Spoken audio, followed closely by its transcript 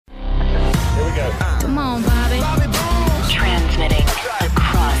Show. Come on, Bobby. Transmitting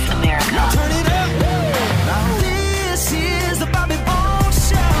across America. Now turn it up. Now this is the Bobby Bones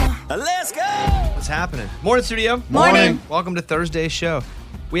Show. Let's go. What's happening? Morning, studio. Morning. Welcome to Thursday's show.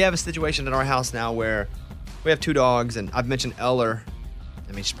 We have a situation in our house now where we have 2 dogs, and I've mentioned Eller.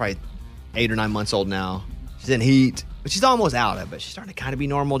 I mean, she's probably 8 or 9 months old now. She's in heat, but she's almost out of it. She's starting to kind of be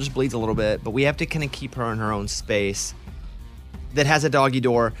normal, just bleeds a little bit. But we have to kind of keep her in her own space that has a doggy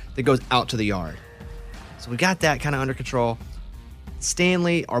door that goes out to the yard. So we got that kind of under control.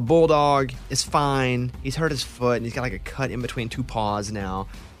 Stanley, our bulldog, is fine. He's hurt his foot, and he's got like a cut in between 2 paws now.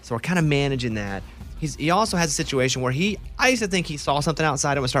 So we're kind of managing that. He also has a situation where I used to think he saw something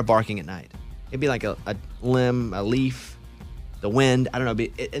outside and would start barking at night. It'd be like a limb, a leaf, the wind. I don't know.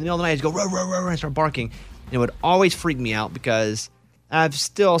 In the middle of the night, he'd go, roar, roar, roar, and start barking. And it would always freak me out because I have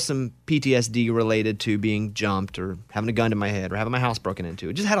still some PTSD related to being jumped or having a gun to my head or having my house broken into.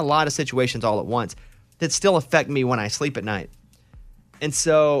 It just had a lot of situations all at once that still affect me when I sleep at night. And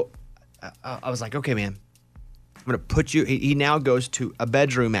so I was like, okay, man, I'm going to put you. He now goes to a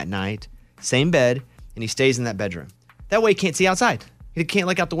bedroom at night, same bed, and he stays in that bedroom. That way he can't see outside. He can't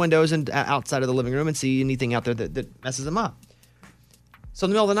look out the windows and outside of the living room and see anything out there that messes him up. So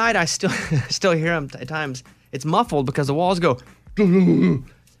in the middle of the night, I still hear him at times. It's muffled because the walls go. So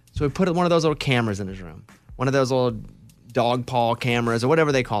we put one of those little cameras in his room. One of those little dog paw cameras or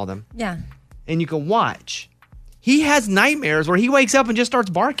whatever they call them. Yeah. And you can watch. He has nightmares where he wakes up and just starts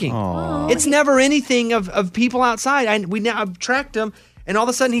barking. Aww. It's never anything of people outside. I've tracked him, and all of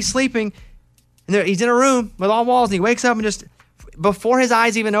a sudden he's sleeping, and he's in a room with all walls, and he wakes up and just, before his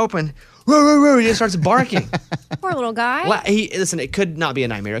eyes even open, he just starts barking. Poor little guy. Listen, it could not be a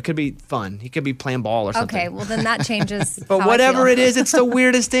nightmare. It could be fun. He could be playing ball or something. Okay, well then that changes. But how whatever I it is, it's the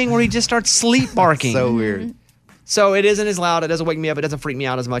weirdest thing where he just starts sleep barking. So weird. So it isn't as loud. It doesn't wake me up. It doesn't freak me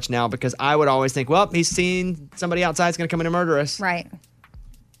out as much now because I would always think, well, he's seen somebody outside is going to come in and murder us. Right.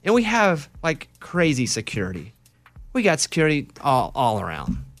 And we have like crazy security. We got security all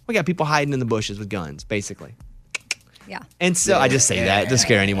around. We got people hiding in the bushes with guns, basically. Yeah. And so I just say that to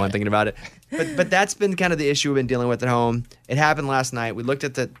scare anyone thinking about it. But that's been kind of the issue we've been dealing with at home. It happened last night. We looked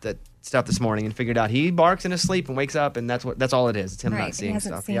at the stuff this morning and figured out he barks in his sleep and wakes up, and that's all it is. It's him not seeing He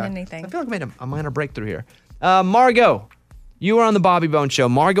hasn't stuff. seen anything. I feel like I made a minor breakthrough here. Margot, you are on the Bobby Bones Show.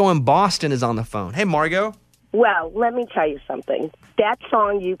 Margot in Boston is on the phone. Hey, Margot. Well, let me tell you something. That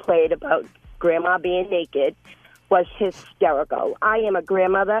song you played about Grandma being naked was hysterical. I am a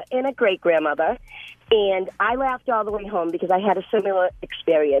grandmother and a great-grandmother, and I laughed all the way home because I had a similar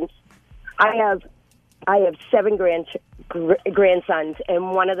experience. I have 7 grandsons,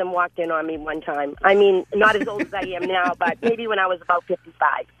 and one of them walked in on me one time. I mean, not as old as I am now, but maybe when I was about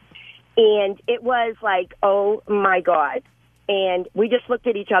 55. And it was like, oh, my God. And we just looked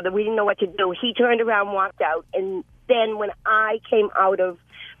at each other. We didn't know what to do. He turned around, walked out. And then when I came out of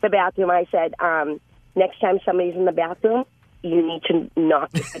the bathroom, I said, next time somebody's in the bathroom, you need to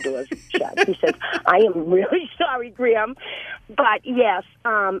knock the doors shut. He says, I am really sorry, Graham. But, yes,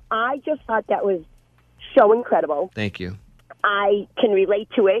 I just thought that was so incredible. Thank you. I can relate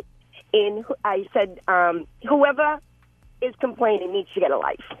to it. And I said, whoever is complaining needs to get a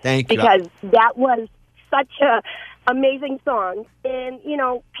life. Thank you. Because that was such a amazing song. And, you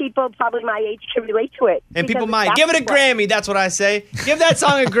know, people probably my age can relate to it. And people might. Give it a Grammy. That's what I say. Give that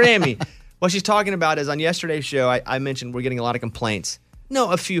song a Grammy. What she's talking about is on yesterday's show, I mentioned we're getting a lot of complaints.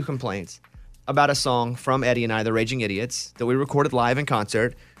 No, a few complaints about a song from Eddie and I, the Raging Idiots, that we recorded live in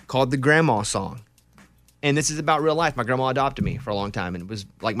concert called the Grandma Song. And this is about real life. My grandma adopted me for a long time and was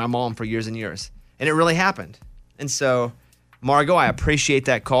like my mom for years and years. And it really happened. And so, Margot, I appreciate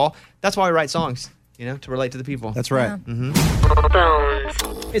that call. That's why we write songs, to relate to the people. That's right. Yeah. Bones.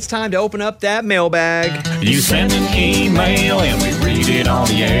 It's time to open up that mailbag. You send an email and we read it on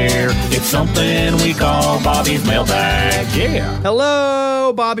the air. It's something we call Bobby's mailbag. Yeah.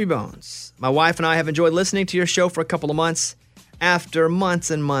 Hello, Bobby Bones. My wife and I have enjoyed listening to your show for a couple of months. After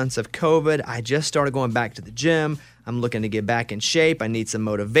months and months of COVID, I just started going back to the gym. I'm looking to get back in shape. I need some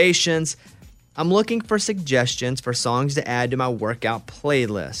motivations. I'm looking for suggestions for songs to add to my workout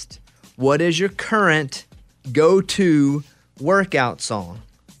playlist. What is your current go-to workout song?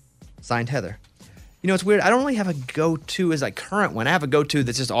 Signed, Heather. It's weird. I don't really have a go-to as a current one. I have a go-to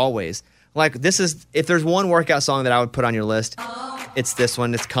that's just always. Like, if there's one workout song that I would put on your list, it's this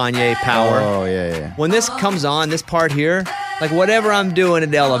one. It's Kanye, Power. Oh, yeah. When this comes on, this part here, like whatever I'm doing,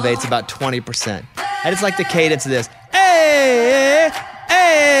 it elevates about 20%. I just like the cadence of this. Hey,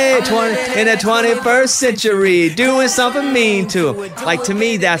 in the 21st century, doing something mean to him. Like, to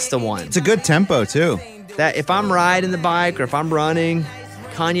me, that's the one. It's a good tempo, too. That if I'm riding the bike or if I'm running,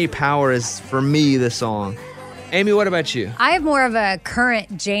 Kanye Power is, for me, the song. Amy, what about you? I have more of a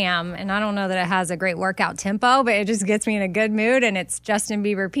current jam, and I don't know that it has a great workout tempo, but it just gets me in a good mood, and it's Justin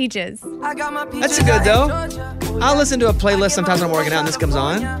Bieber Peaches. That's a good, though. I'll listen to a playlist sometimes when I'm working out and this comes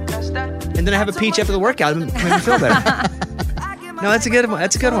on. And then I have a peach after the workout and make me feel better. No, that's a good one.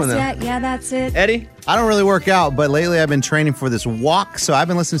 That's a good one, though. Yeah, that's it. Eddie? I don't really work out, but lately I've been training for this walk, so I've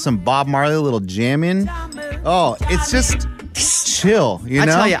been listening to some Bob Marley, a little jamming. Oh, it's just chill, you know?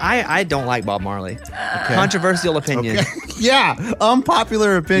 I tell you, I don't like Bob Marley. Controversial opinion. Okay. Yeah,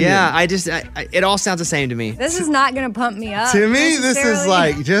 unpopular opinion. Yeah, it all sounds the same to me. This is not going to pump me up. To me, this is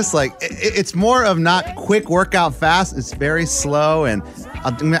necessarily. it's more of not quick workout fast. It's very slow, and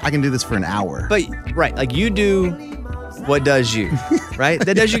I can do this for an hour. But, right, like you do what does you, right?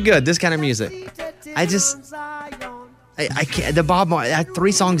 That does you good, this kind of music. I can't, the Bob Marley,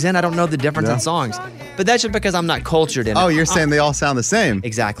 3 songs in, I don't know the difference in songs. But that's just because I'm not cultured in it. Oh, you're saying they all sound the same?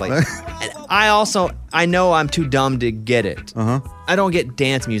 Exactly. And I know I'm too dumb to get it. I don't get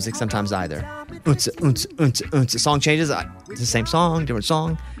dance music sometimes either. Song changes, it's the same song, different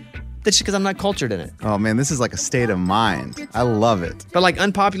song. That's just because I'm not cultured in it. Oh, man, this is like a state of mind. I love it. But like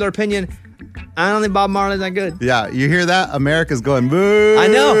unpopular opinion, I don't think Bob Marley's that good. Yeah, you hear that? America's going boo. I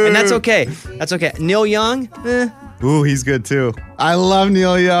know, and that's okay. That's okay. Neil Young, Ooh, he's good too. I love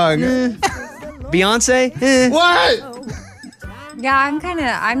Neil Young. Beyonce, What? Yeah,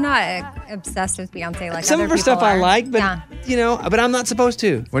 I'm not obsessed with Beyonce like Some other of her people stuff I are. like, but yeah. but I'm not supposed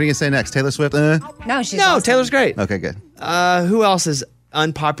to. What are you going to say next? Taylor Swift? No, she's awesome. Taylor's great. Okay, good. Who else is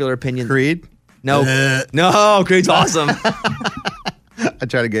unpopular opinion? Creed? No. No, Creed's awesome. I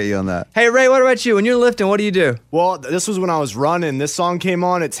try to get you on that. Hey, Ray, what about you? When you're lifting, what do you do? Well, this was when I was running. This song came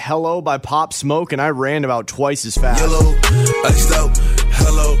on. It's Hello by Pop Smoke, and I ran about twice as fast. Yellow, iced out,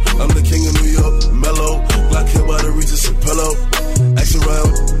 hello. I'm the king of New York, mellow. Black hair by the Regis pillow. Ask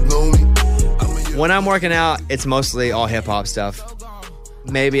around, know me. When I'm working out, it's mostly all hip-hop stuff.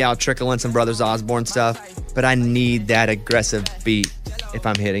 Maybe I'll trickle in some Brothers Osborne stuff, but I need that aggressive beat if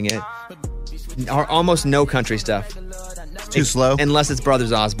I'm hitting it. Or almost no country stuff. Too slow? Unless it's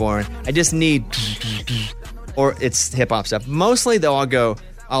Brothers Osborne. I just need... Or it's hip-hop stuff. Mostly, though, I'll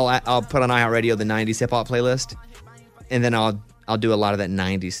put on iHeartRadio the 90s hip-hop playlist, and then I'll do a lot of that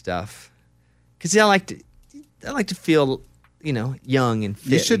 90s stuff. Because I like to feel, young and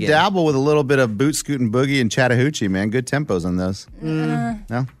fit. You should dabble with a little bit of Boot Scootin' Boogie and Chattahoochee, man. Good tempos on those.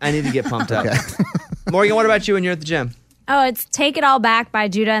 No? I need to get pumped up. Morgan, what about you when you're at the gym? Oh, it's Take It All Back by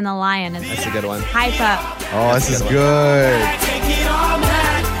Judah and the Lion. That's a good one. Hype up. Oh, this is good.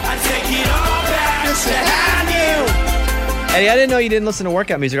 Eddie, I didn't know you didn't listen to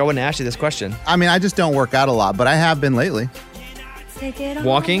workout music. I wouldn't ask you this question. I mean, I just don't work out a lot, but I have been lately.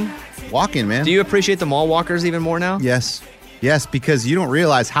 Walking? Walking, man. Do you appreciate the mall walkers even more now? Yes. Yes, because you don't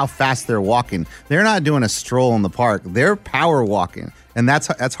realize how fast they're walking. They're not doing a stroll in the park. They're power walking, and that's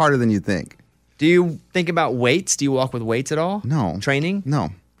harder than you think. Do you think about weights? Do you walk with weights at all? No. Training? No.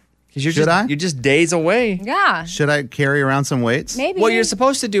 Because Should I? You're just days away. Yeah. Should I carry around some weights? Maybe. What you're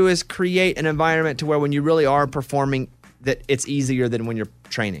supposed to do is create an environment to where when you really are performing, that it's easier than when you're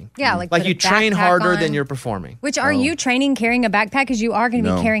training. Yeah, like Like put a you train backpack harder on. than you're performing. Which are you training carrying a backpack? Because you are going to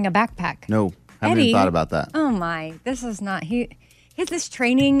No. be carrying a backpack. No. I haven't Eddie. even thought about that. Oh my, this is not. He has this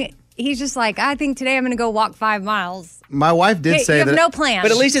training. He's just like, I think today I'm going to go walk 5 miles. My wife did Hey, say you have that. no plan. But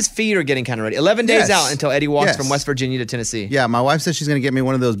at least his feet are getting kind of ready. 11 days Yes. out until Eddie walks Yes. from West Virginia to Tennessee. Yeah, my wife said she's going to get me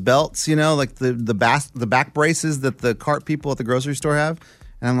one of those belts, like the back braces that the cart people at the grocery store have.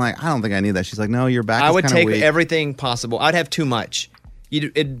 And I'm like, I don't think I need that. She's like, no, your back I is would kind of take weak. everything possible. I'd have too much.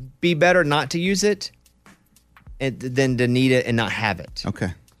 It'd be better not to use it than to need it and not have it.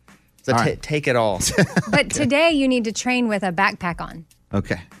 Okay. So All right. take it all. But today you need to train with a backpack on.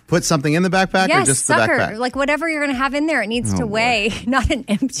 Okay. Put something in the backpack Yes, or just sucker. the backpack? Like whatever you're going to have in there, it needs to weigh, not an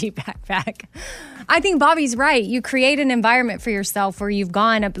empty backpack. I think Bobby's right. You create an environment for yourself where you've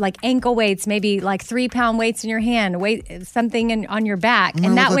gone up like ankle weights, maybe like 3-pound weights in your hand, something on your back, I'm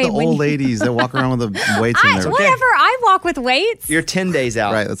and gonna that look way like the when old ladies that walk around with the weights in there. whatever. I walk with weights. You're 10 days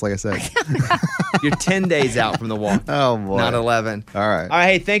out. Right, that's like I said. You're 10 days out from the walk. Oh, boy. Not 11. All right. All right.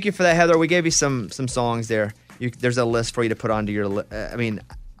 Hey, thank you for that, Heather. We gave you some songs there. There's a list for you to put onto your list.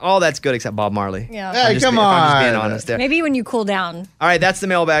 All that's good except Bob Marley. Yeah. Hey, come If I'm just being on. honest there. Maybe when you cool down. All right, that's the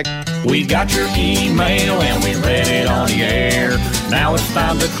mailbag. We got your email and we read it on the air. Now it's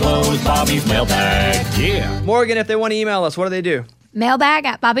time to close Bobby's mailbag. Yeah. Morgan, if they want to email us, what do they do? Mailbag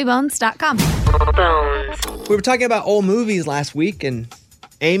at bobbybones.com. Bones. We were talking about old movies last week, and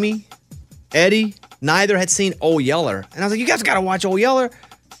Amy, Eddie, neither had seen Old Yeller. And I was like, you guys got to watch Old Yeller.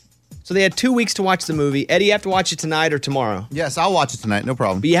 So they had 2 weeks to watch the movie. Eddie, you have to watch it tonight or tomorrow. Yes, I'll watch it tonight. No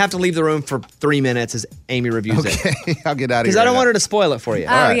problem. But you have to leave the room for 3 minutes as Amy reviews it. Okay, I'll get out of here. Because I don't want her to spoil it for you.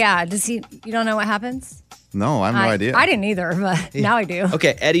 Oh, yeah. You don't know what happens? No, I have no idea. I didn't either, but now I do.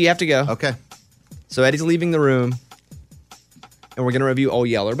 Okay, Eddie, you have to go. Okay. So Eddie's leaving the room, and we're going to review Old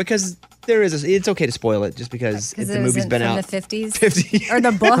Yeller because it's okay to spoil it just because the movie's been out. From the 50s? 50 years. Or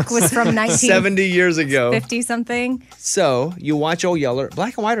the book was from 70 years ago. 50 something. So you watch Old Yeller,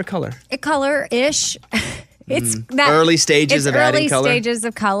 black and white or color? Color-ish. It's that early stages of adding color. Early stages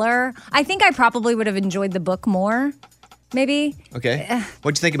of color. I think I probably would have enjoyed the book more, maybe. Okay.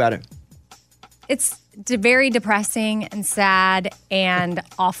 What'd you think about it? It's very depressing and sad and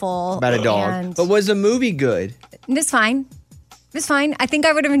awful. About a dog. But was the movie good? It's fine. It's fine. I think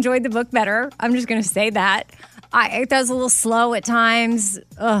I would have enjoyed the book better. I'm just going to say that. That was a little slow at times.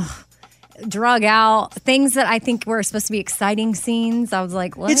 Drug out. Things that I think were supposed to be exciting scenes. I was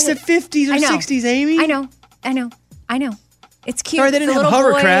like, what? It's the 50s or 60s, Amy. I know. It's cute. Sorry, they didn't the have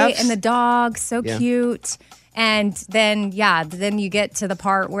little hovercrafts. boy and the dog, so cute. And then you get to the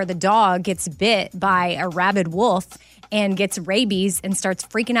part where the dog gets bit by a rabid wolf and gets rabies and starts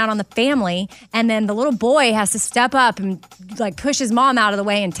freaking out on the family. And then the little boy has to step up and like push his mom out of the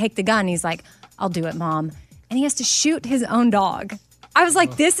way and take the gun. He's like, I'll do it, Mom. And he has to shoot his own dog. I was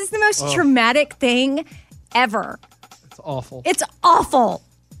like, this is the most traumatic thing ever. It's awful. It's awful.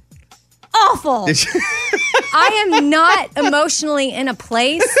 Awful. I am not emotionally in a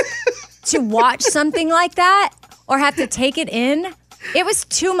place to watch something like that or have to take it in. It was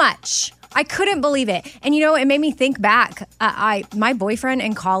too much. I couldn't believe it. And it made me think back. My boyfriend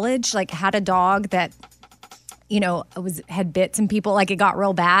in college had a dog that had bit some people. Like it got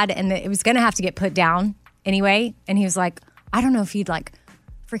real bad and it was going to have to get put down anyway. And he was like, I don't know if he'd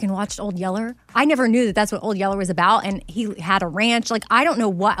freaking watched Old Yeller. I never knew that that's what Old Yeller was about. And he had a ranch. I don't know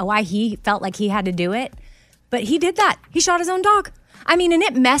why he felt like he had to do it, but he did that. He shot his own dog. I mean, and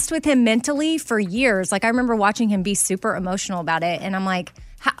it messed with him mentally for years. I remember watching him be super emotional about it. And I'm like,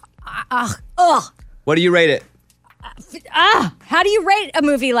 what do you rate it? How do you rate a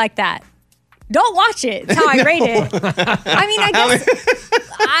movie like that? Don't watch it. That's how I rate it. I mean, I guess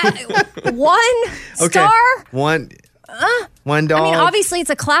 1 star. One dog. I mean, obviously it's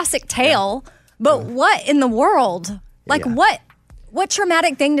a classic tale, but what in the world? What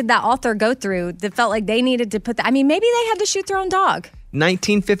traumatic thing did that author go through that felt like they needed to put that? I mean, maybe they had to shoot their own dog.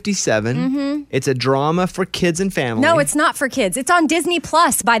 1957. Mm-hmm. It's a drama for kids and family. No, it's not for kids. It's on Disney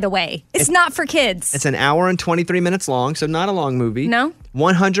Plus, by the way. It's not for kids. It's an hour and 23 minutes long, so not a long movie. No.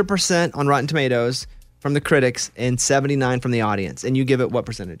 100% on Rotten Tomatoes from the critics and 79 from the audience. And you give it what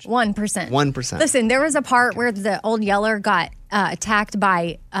percentage? 1%. 1%. Listen, there was a part where the Old Yeller got attacked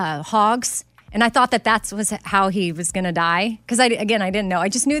by hogs. And I thought that was how he was going to die. Because, I didn't know. I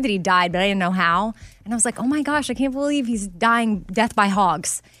just knew that he died, but I didn't know how. And I was like, oh, my gosh, I can't believe he's dying death by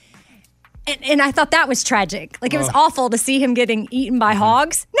hogs. And I thought that was tragic. It was awful to see him getting eaten by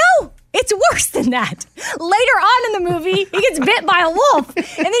hogs. No, it's worse than that. Later on in the movie, he gets bit by a wolf.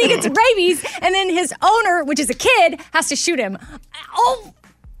 And then he gets rabies. And then his owner, which is a kid, has to shoot him. Oh,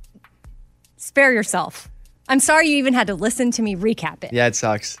 spare yourself. I'm sorry you even had to listen to me recap it. Yeah, it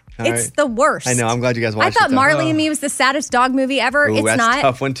sucks. It's the worst. I know. I'm glad you guys watched it. I thought Marley and Me was the saddest dog movie ever. Ooh, it's that's not. A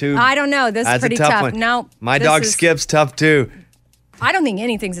tough one, too. I don't know. This is pretty tough. One. No. My dog Skip's tough, too. I don't think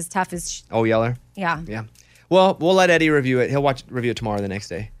anything's as tough as... Old Yeller? Yeah. Yeah. Well, we'll let Eddie review it. He'll review it tomorrow or the next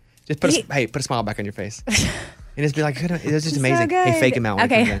day. Just put a smile back on your face. And just be like, it was just amazing. So hey, fake him out.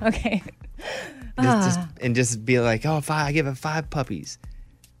 Okay. Just be like, I give it 5 puppies.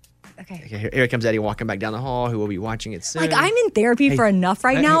 Okay. Here comes Eddie walking back down the hall, who will be watching it soon. I'm in therapy for enough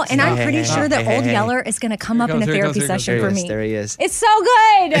right now, and I'm pretty sure that Old Yeller is going to come up in a therapy session for me. There he is. It's so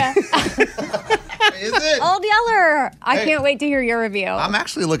good. Is it? Old Yeller. I can't wait to hear your review. I'm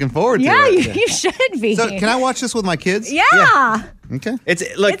actually looking forward to it. Yeah, you should be. So can I watch this with my kids? Yeah. Okay.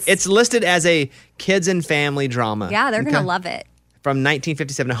 It's listed as a kids and family drama. Yeah, they're going to love it. From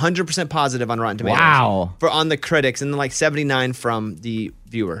 1957, 100% positive on Rotten Tomatoes. Wow. On the critics, and then 79 from the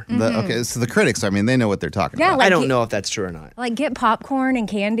viewer. Okay, so the critics, I mean, they know what they're talking about. I don't know if that's true or not. Get popcorn and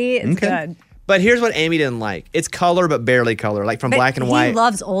candy. It's good. But here's what Amy didn't like. It's color, but barely color, from black and white. He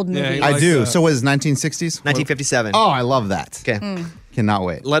loves old movies. I do. So what is 1960s? 1957. Oh, I love that. Okay. Cannot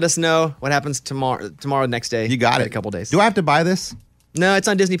wait. Let us know what happens tomorrow next day. You got it. In a couple days. Do I have to buy this? No, it's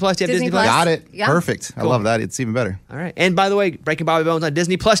on Disney Plus. Do you have Disney Plus? Got it. Yeah. Perfect. Cool. I love that. It's even better. All right. And by the way, Breaking Bobby Bones on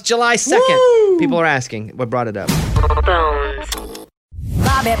Disney Plus July 2nd. Woo! People are asking what brought it up. Bones.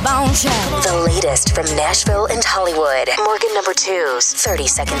 Bobby Bones Show. The latest from Nashville and Hollywood. Morgan number 2's 30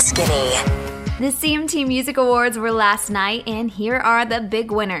 Second Skinny. The CMT Music Awards were last night, and here are the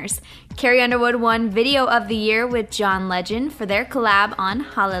big winners. Carrie Underwood won Video of the Year with John Legend for their collab on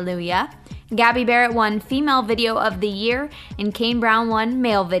Hallelujah. Gabby Barrett won Female Video of the Year, and Kane Brown won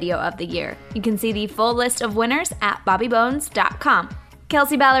Male Video of the Year. You can see the full list of winners at bobbybones.com.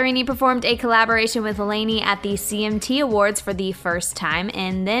 Kelsey Ballerini performed a collaboration with Lainey at the CMT Awards for the first time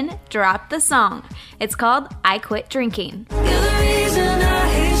and then dropped the song. It's called I Quit Drinking. You're the reason I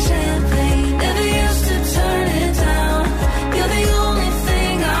hate champagne. Never used to turn it down. You're the only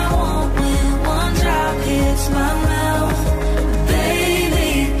thing I want when one drop hits my mouth.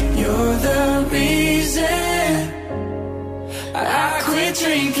 Baby, you're the reason I quit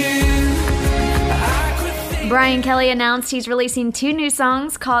drinking. Brian Kelly announced he's releasing 2 new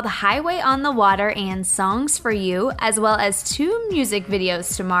songs called Highway on the Water and Songs for You, as well as 2 music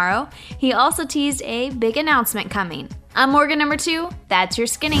videos tomorrow. He also teased a big announcement coming. I'm Morgan number 2. That's your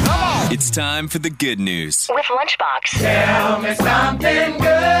skinny. It's time for the good news. With Lunchbox. Tell me something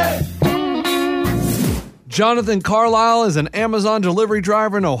good. Jonathan Carlisle is an Amazon delivery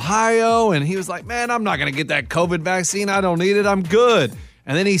driver in Ohio, and he was like, man, I'm not going to get that COVID vaccine. I don't need it. I'm good.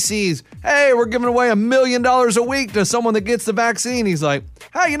 And then he sees, hey, we're giving away $1 million a week to someone that gets the vaccine. He's like,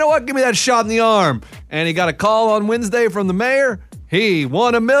 hey, you know what? Give me that shot in the arm. And he got a call on Wednesday from the mayor. He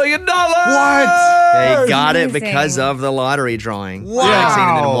won $1 million. What? They got it because of the lottery drawing. Wow. Vaccine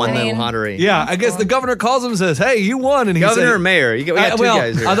and then won the lottery. Yeah, I guess the governor calls him and says, hey, you won. And he Governor said, or mayor? We got two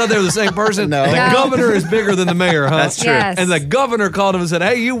guys here. I thought they were the same person. No. The governor is bigger than the mayor, huh? That's true. Yes. And the governor called him and said,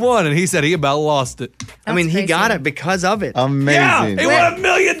 hey, you won. And he said he about lost it. I mean, he crazy. got it because of it. Amazing. Yeah, he won $1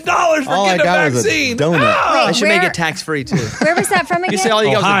 million for All I getting a got was a vaccine. donut. Ah! I should Where- make it tax-free, too. Where was that from again? You say all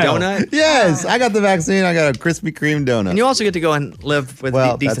you got Ohio. was a donut? Yes, I got the vaccine. I got a Krispy Kreme donut. And you also get to go and live with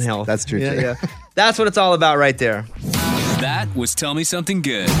decent that's, health. That's true, Yeah, too. yeah. That's what it's all about right there. That was Tell Me Something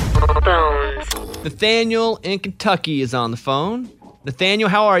Good. Bones. Nathaniel in Kentucky is on the phone. Nathaniel,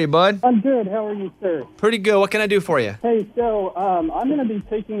 how are you, bud? I'm good. How are you, sir? Pretty good. What can I do for you? Hey, so I'm going to be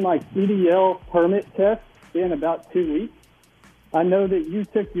taking my CDL permit test in about 2 weeks. I know that you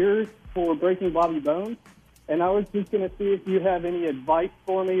took yours for Breaking Bobby Bones, and I was just going to see if you have any advice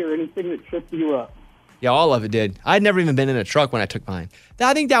for me or anything that tripped you up. Yeah, all of it did. I'd never even been in a truck when I took mine.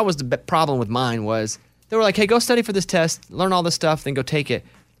 I think that was the problem with mine was they were like, hey, go study for this test, learn all this stuff, then go take it.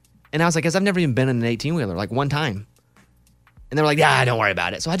 And I was like, guys, I've never even been in an 18-wheeler, like one time. And they were like, yeah, don't worry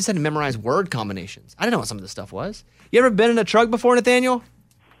about it. So I just had to memorize word combinations. I didn't know what some of this stuff was. You ever been in a truck before, Nathaniel?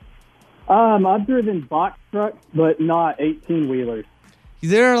 I've driven box trucks, but not 18-wheelers.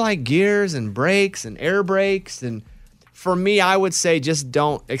 There are like gears and brakes and air brakes. And for me, I would say just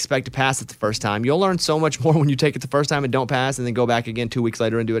don't expect to pass it the first time. You'll learn so much more when you take it the first time and don't pass and then go back again 2 weeks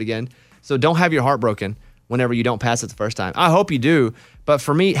later and do it again. So don't have your heart broken whenever you don't pass it the first time. I hope you do. But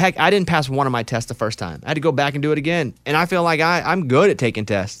for me, heck, I didn't pass one of my tests the first time. I had to go back and do it again. And I feel like I'm good at taking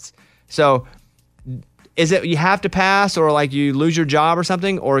tests. So is it you have to pass or like you lose your job or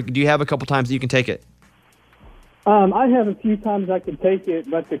something? Or do you have a couple times that you can take it? I have a few times I could take it,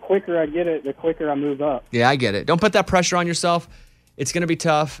 but the quicker I get it, the quicker I move up. Yeah, I get it. Don't put that pressure on yourself. It's going to be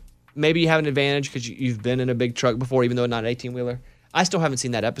tough. Maybe you have an advantage because you've been in a big truck before, even though not an 18-wheeler. I still haven't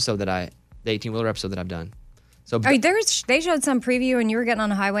seen that episode the 18-wheeler episode that I've done. So they showed some preview and you were getting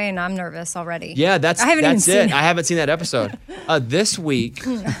on a highway and I'm nervous already. yeah, that's I haven't even it. seen it. I haven't seen that episode. This week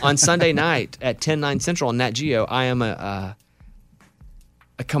on Sunday night at 10/9 Central on Nat Geo, I am a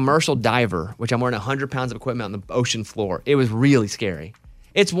commercial diver, which I'm wearing 100 pounds of equipment on the ocean floor. It was really scary.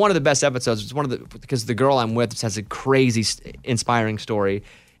 It's one of the best episodes. It's because the girl I'm with has a crazy, inspiring story.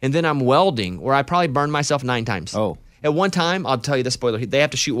 And then I'm welding, where I probably burned myself 9 times. Oh. At one time, I'll tell you the spoiler. They have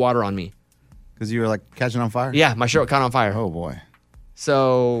to shoot water on me. Because you were like catching on fire? Yeah, my shirt caught on fire. Oh, boy.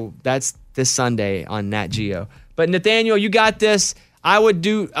 So that's this Sunday on Nat Geo. But Nathaniel, you got this. I would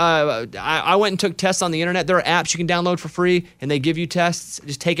do, I went and took tests on the internet. There are apps you can download for free, and they give you tests.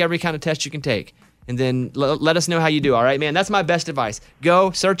 Just take every kind of test you can take. And then let us know how you do, all right, man? That's my best advice. Go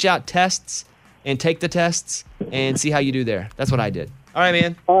search out tests and take the tests and see how you do there. That's what I did. All right,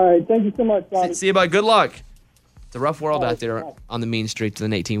 man. All right, thank you so much, Bobby. See you, bud. Good luck. It's a rough world out there on the mean streets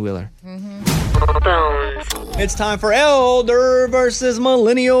with an 18-wheeler. It's time for Elder versus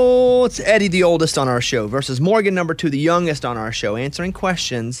Millennial. It's Eddie, the oldest on our show, versus Morgan, number 2, the youngest on our show, answering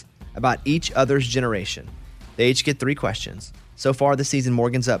questions about each other's generation. They each get 3 questions. So far this season,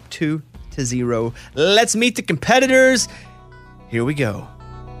 Morgan's up 2-0. Let's meet the competitors. Here we go.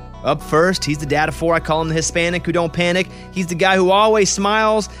 Up first, he's the dad of 4. I call him the Hispanic who don't panic. He's the guy who always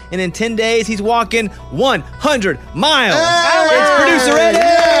smiles. And in 10 days, he's walking 100 miles. Hey! It's producer Eddie.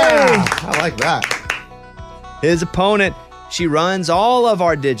 Yeah! I like that. His opponent, she runs all of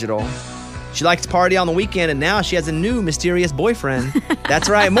our digital. She likes to party on the weekend, and now she has a new mysterious boyfriend. That's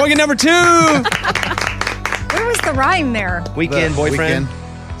right. Morgan, number 2. Where was the rhyme there? Weekend boyfriend.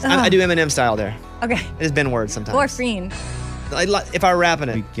 I do Eminem style there. Okay. It's been words sometimes. Boyfriend. If I were rapping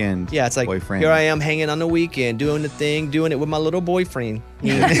it. Weekend. Yeah, it's like, boyfriend. here I am hanging on the weekend, doing the thing, doing it with my little boyfriend.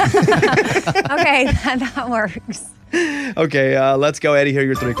 Okay, that works. Okay, let's go, Eddie. Here are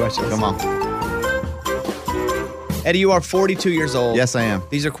your 3 questions. Come on. Eddie, you are 42 years old. Yes, I am.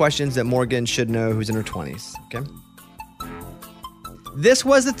 These are questions that Morgan should know, who's in her 20s. Okay. This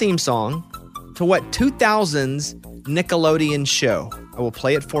was the theme song to what 2000's Nickelodeon show? I will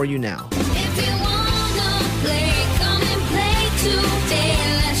play it for you now.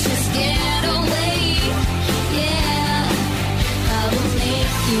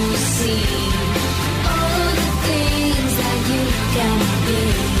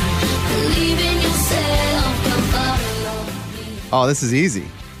 Oh, this is easy.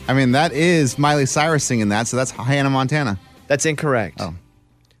 I mean, that is Miley Cyrus singing that, so that's Hannah Montana. That's incorrect. Oh.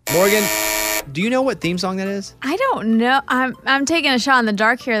 Morgan, do you know what theme song that is? I don't know. I'm taking a shot in the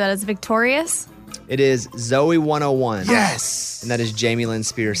dark here that is Victorious. It is Zoe 101. Yes. And that is Jamie Lynn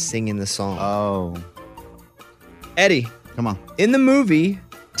Spears singing the song. Oh. Eddie. Come on. In the movie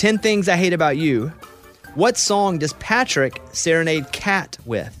 10 Things I Hate About You, what song does Patrick serenade Kat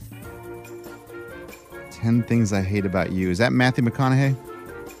with? 10 Things I Hate About You. Is that Matthew McConaughey?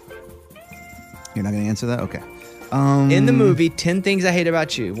 You're not going to answer that? Okay. In the movie 10 Things I Hate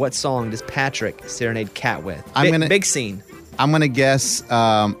About You, what song does Patrick serenade Kat with? Big scene. I'm going to guess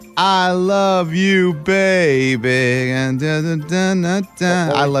I Love You, Baby. And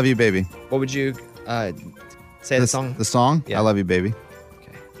I Love You, Baby. What would you say the song? The song? Yeah. I Love You, Baby.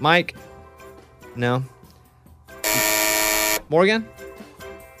 Okay. Mike? No. Morgan?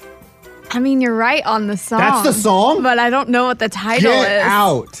 I mean, you're right on the song. That's the song? But I don't know what the title Get is.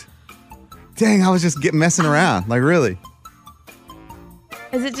 out. Dang, I was just messing around. Like, really?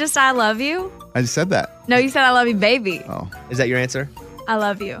 Is it just I Love You? I just said that. No, you said I Love You, Baby. Oh. Is that your answer? I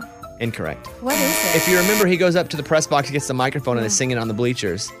Love You. Incorrect. What is it? If you remember, he goes up to the press box, gets the microphone, and is singing on the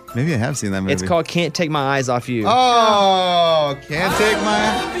bleachers. Maybe I have seen that movie. It's called Can't Take My Eyes Off You. Oh, Can't Take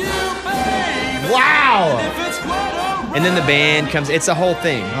My... Wow! And then the band comes. It's a whole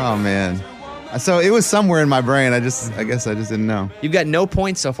thing. Oh, man. So it was somewhere in my brain. I guess I just didn't know. You've got no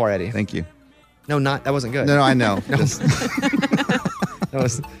points so far, Eddie. Thank you. No, that wasn't good. No, I know. No. That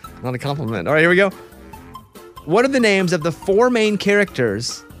was not a compliment. All right, here we go. What are the names of the 4 main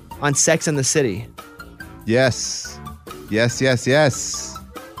characters on Sex and the City? Yes. I'm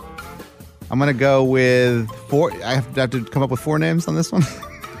going to go with 4. I have to come up with 4 names on this one.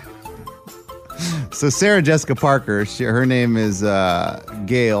 So Sarah Jessica Parker, her name is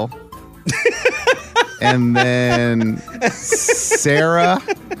Gail. And then Sarah,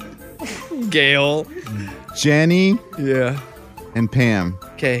 Gail, Jenny, yeah, and Pam.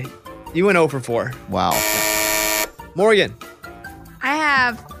 Okay, you went 0 for 4. Wow. Morgan. I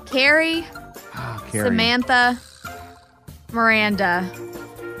have Carrie, Carrie. Samantha, Miranda.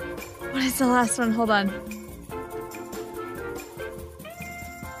 What is the last one? Hold on.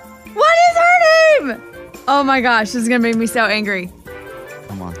 What is her name? Oh my gosh, this is going to make me so angry.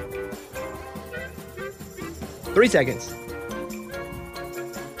 Come on. 3 seconds. Dang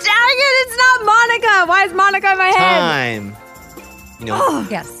it, it's not Monica. Why is Monica in my head? Time. You know.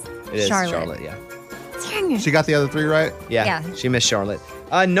 Yes. It is Charlotte. yeah. Dang it. She got the other 3 right? Yeah. She missed Charlotte.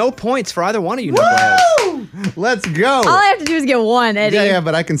 No points for either one of you knuckleheads. Let's go. All I have to do is get one, Eddie. Yeah,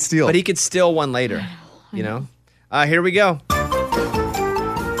 but I can steal. But he could steal one later. You know? Here we go.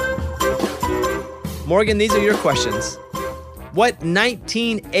 Morgan, these are your questions. What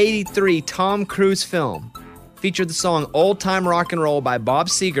 1983 Tom Cruise film featured the song Old Time Rock and Roll by Bob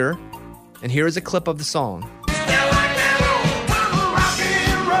Seger? And here is a clip of the song.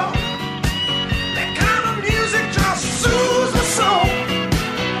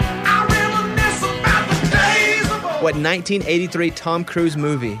 What 1983 Tom Cruise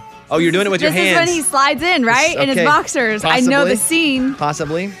movie? Oh, you're doing it with your hands. This is when he slides in, right? In his boxers. Possibly. I know the scene.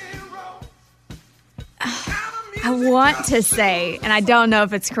 Possibly. I want to say, and I don't know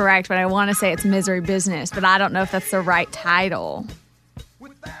if it's correct, but I want to say it's Misery Business, but I don't know if that's the right title.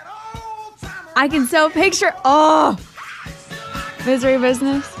 I can so picture, Misery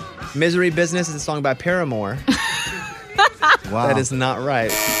Business. Misery Business is a song by Paramore. Wow. That is not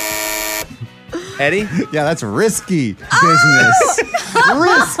right. Eddie? Yeah, that's risky business.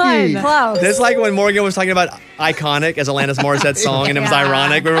 Risky. Close. That's like when Morgan was talking about Iconic as Alanis Morissette's song, and it was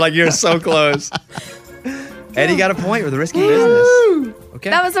ironic. We were like, you're so close. Eddie got a point with the risky business. Okay.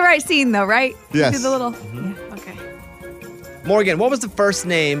 That was the right scene, though, right? Yes. Do the little. Yeah, okay. Morgan, what was the first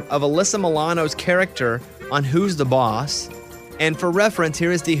name of Alyssa Milano's character on Who's the Boss? And for reference,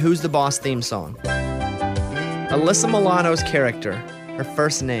 here is the Who's the Boss theme song. Alyssa Milano's character, her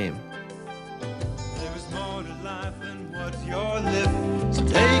first name. So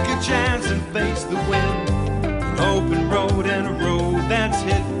take a chance and face the wind. An open road and a road that's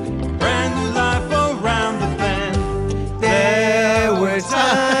hit. A brand new life around the bend. There were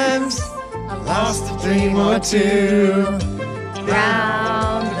times I lost a dream or two.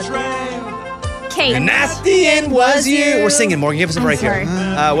 Round the train. Kate. And at the end was you. We're singing, Morgan. Give us a break sorry.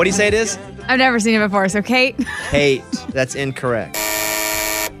 here. What do you say it is? I've never seen it before, so Kate. Kate. That's incorrect.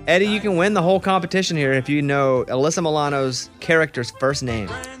 Eddie, you can win the whole competition here if you know Alyssa Milano's character's first name.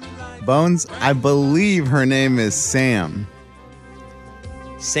 Bones, I believe her name is Sam.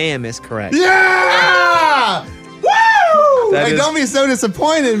 Sam is correct. Yeah! Woo! That Like, is- don't be so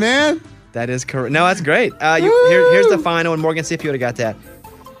disappointed, man. That is correct. No, that's great. Here's the final, and Morgan, see if you would have got that.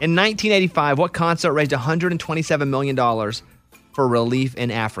 In 1985, what concert raised $127 million for relief in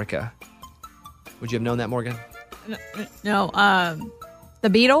Africa? Would you have known that, Morgan? No, the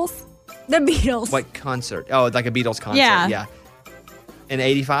Beatles? The Beatles. What concert? Oh, like a Beatles concert. Yeah. In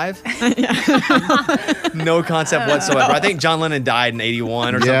 85? No concept whatsoever. I think John Lennon died in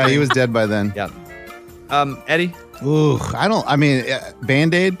 81 or something. Yeah, he was dead by then. Yeah. Eddie? Ooh,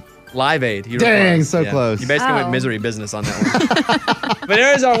 Band-Aid? Live Aid. You were Dang, close. so close. You basically went misery business on that one. But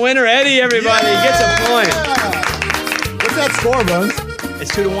there's our winner, Eddie, everybody. Gets a point. What's that score, Bones?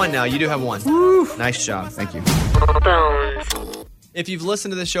 It's 2-1 now. You do have one. Nice job. Thank you. If you've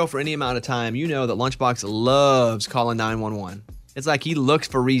listened to this show for any amount of time, you know that Lunchbox loves calling 911. It's like he looks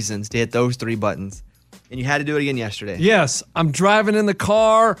for reasons to hit those 3 buttons. And you had to do it again yesterday. Yes, I'm driving in the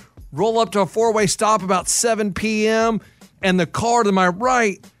car, roll up to a 4-way stop about 7 p.m., and the car to my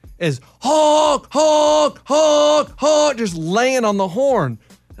right is honk, honk, honk, honk, just laying on the horn.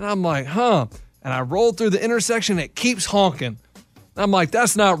 And I'm like, huh. And I roll through the intersection, it keeps honking. I'm like,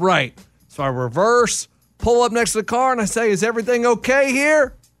 that's not right. So I reverse, pull up next to the car, and I say, is everything okay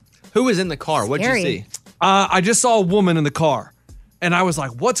here? Who was in the car? What'd you see? I just saw a woman in the car. And I was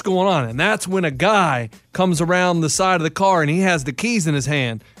like, what's going on? And that's when a guy comes around the side of the car and he has the keys in his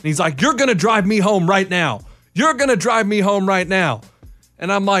hand. And he's like, you're going to drive me home right now. You're going to drive me home right now.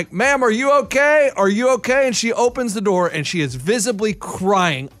 And I'm like, ma'am, are you okay? Are you okay? And she opens the door and she is visibly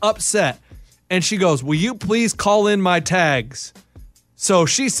crying, upset. And she goes, will you please call in my tags? So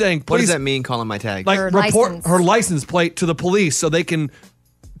she's saying, please. What does that mean, calling my tags? Like, report her license plate to the police so they can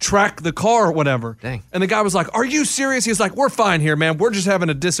track the car or whatever. Dang. And the guy was like, are you serious? He's like, we're fine here, man. We're just having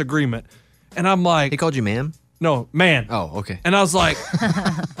a disagreement. And I'm like. He called you ma'am? No, man. Oh, okay. And I was like,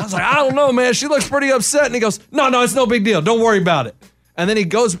 I don't know, man. She looks pretty upset. And he goes, no, it's no big deal. Don't worry about it. And then he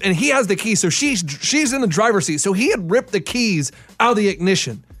goes, and he has the keys. So she's in the driver's seat. So he had ripped the keys out of the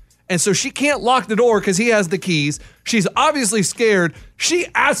ignition. And so she can't lock the door because he has the keys. She's obviously scared. She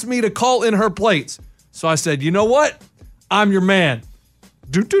asked me to call in her plates. So I said, you know what? I'm your man.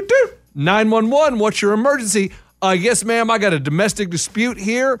 911, what's your emergency? Yes, ma'am, I got a domestic dispute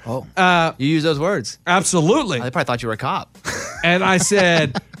here. Oh, you use those words. Absolutely. They probably thought you were a cop. And I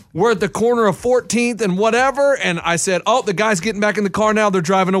said, we're at the corner of 14th and whatever. And I said, oh, the guy's getting back in the car now. They're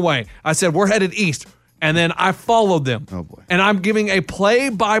driving away. I said, we're headed east. And then I followed them. Oh, boy. And I'm giving a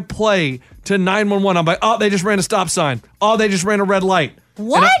play-by-play to 911. I'm like, oh, they just ran a stop sign. Oh, they just ran a red light.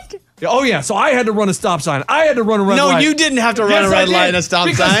 What? Oh, yeah. So I had to run a stop sign. I had to run a red light. No, you didn't have to run a red light and a stop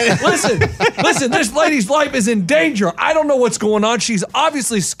sign. Listen, this lady's life is in danger. I don't know what's going on. She's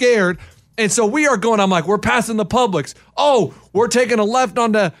obviously scared. And so we are going, I'm like, we're passing the Publix. Oh, we're taking a left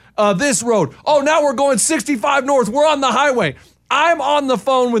onto this road. Oh, now we're going 65 north. We're on the highway. I'm on the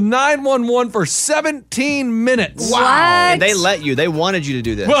phone with 911 for 17 minutes. Wow. And they let you. They wanted you to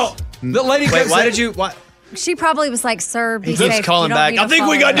do this. Well, the lady kept why saying- did you? Why? She probably was like, sir, be He's safe. just calling You don't back. need to I think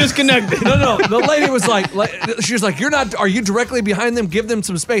we follow got them." disconnected. No. The lady was like, she was like, are you directly behind them? Give them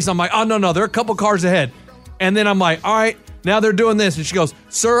some space. I'm like, oh, no. They're a couple cars ahead. And then I'm like, all right, now they're doing this. And she goes,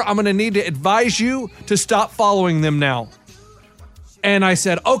 sir, I'm going to need to advise you to stop following them now. And I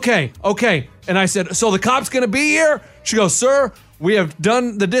said, okay. And I said, so the cop's going to be here? She goes, sir, we have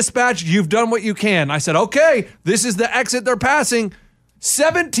done the dispatch. You've done what you can. I said, okay, this is the exit they're passing.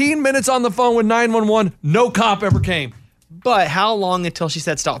 17 minutes on the phone with 911. No cop ever came. But how long until she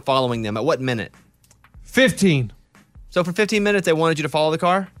said stop following them? At what minute? 15. So for 15 minutes, they wanted you to follow the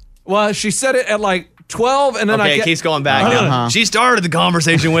car? Well, she said it at like 12, and then it keeps going back now. She started the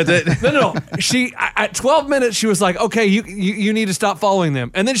conversation with it. No. She at 12 minutes, she was like, okay, you need to stop following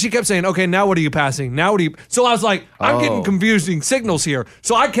them. And then she kept saying, okay, now what are you passing? Now what are you? So I was like, I'm getting confusing signals here.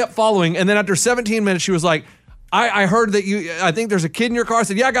 So I kept following, and then after 17 minutes, she was like, I heard that I think there's a kid in your car. I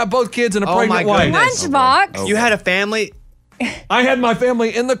said, yeah, I got both kids and a pregnant wife. Lunchbox. You had a family? I had my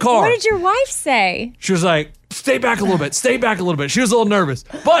family in the car. What did your wife say? She was like, stay back a little bit. Stay back a little bit. She was a little nervous.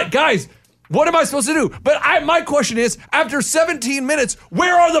 But guys, what am I supposed to do? But my question is, after 17 minutes,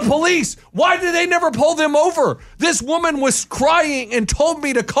 where are the police? Why did they never pull them over? This woman was crying and told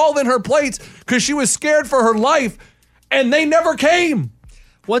me to call in her plates because she was scared for her life, and they never came.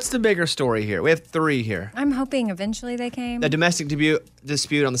 What's the bigger story here? We have 3 here. I'm hoping eventually they came. The domestic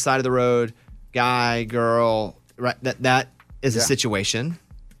dispute on the side of the road, guy, girl, right? That is a situation.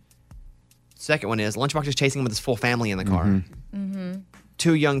 Second one is Lunchbox is chasing him with his full family in the car. Mm-hmm.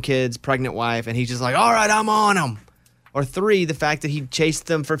 2 young kids, pregnant wife, and he's just like, all right, I'm on him. Or 3, the fact that he chased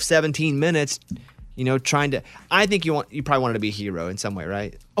them for 17 minutes, trying to. I think you probably wanted to be a hero in some way,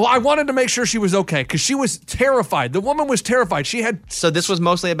 right? Well, I wanted to make sure she was okay because she was terrified. The woman was terrified. She had. So this was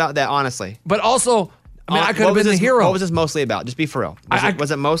mostly about that, honestly. But also, I could have been the hero. What was this mostly about? Just be for real.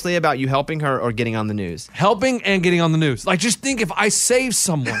 Was it mostly about you helping her or getting on the news? Helping and getting on the news. Like, just think if I saved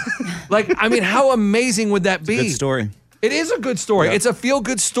someone. How amazing would that be? Good story. It is a good story. Yep. It's a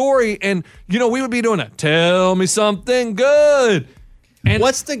feel-good story. And, we would be doing it. Tell me something good. And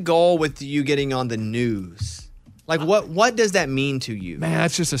what's the goal with you getting on the news? Like, what does that mean to you? Man,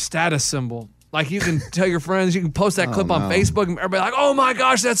 that's just a status symbol. Like, you can tell your friends, you can post that clip on Facebook, and everybody like, oh my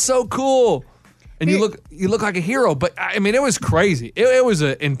gosh, that's so cool. And you look like a hero. But, it was crazy. It was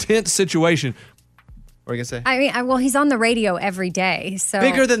an intense situation. What are you going to say? Well, he's on the radio every day. So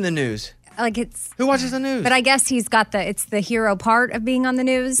bigger than the news. Who watches the news? But I guess he's got it's the hero part of being on the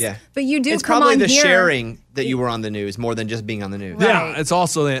news. Yeah. But you do it's come probably on the here. sharing that you were on the news more than just being on the news. Right. Yeah, it's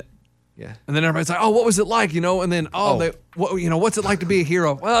also that. Yeah. And then everybody's like, oh, what was it like? And then, what's it like to be a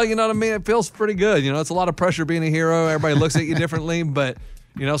hero? Well, you know what I mean? It feels pretty good. It's a lot of pressure being a hero. Everybody looks at you differently, but,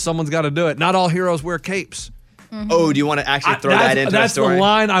 someone's got to do it. Not all heroes wear capes. Mm-hmm. Oh, do you want to actually throw that into a story? That's the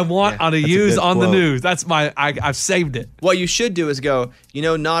line I want to use on the news. That's I've saved it. What you should do is go,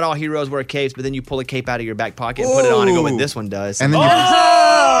 not all heroes wear capes, but then you pull a cape out of your back pocket and put it on and go, what this one does. And then you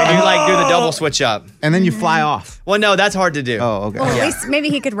do the double switch up. And then you fly off. Well, no, that's hard to do. Oh, okay. Well, at least maybe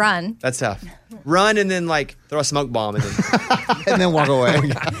he could run. That's tough. Run and then throw a smoke bomb and then and then walk away.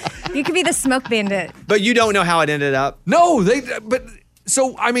 You could be the smoke bandit. But you don't know how it ended up. No,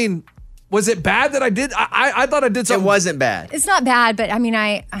 was it bad that I did? I thought I did something. It wasn't bad. It's not bad, but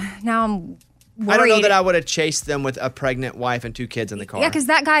now I'm worried. I don't know that I would have chased them with a pregnant wife and 2 kids in the car. Yeah, because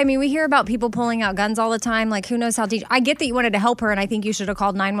that guy, we hear about people pulling out guns all the time. Like, who knows how deep. I get that you wanted to help her, and I think you should have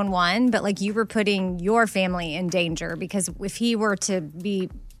called 911, but, you were putting your family in danger because if he were to be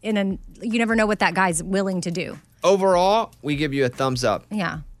you never know what that guy's willing to do. Overall, we give you a thumbs up.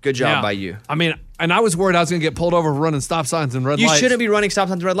 Yeah. Good job by you. And I was worried I was going to get pulled over for running stop signs and red lights. You shouldn't be running stop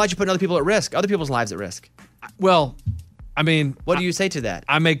signs and red lights. You're putting other people at risk, other people's lives at risk. Well, what do you say to that?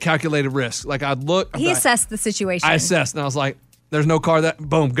 I made calculated risk. Like, I'd look. He assessed the situation. I assessed, and I was like, there's no car that,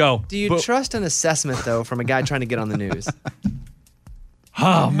 boom, go. Do you trust an assessment, though, from a guy trying to get on the news?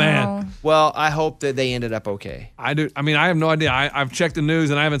 Oh, man. Well, I hope that they ended up okay. I do. I have no idea. I've checked the news,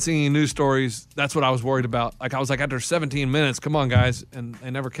 and I haven't seen any news stories. That's what I was worried about. Like, I was like, after 17 minutes, come on, guys. And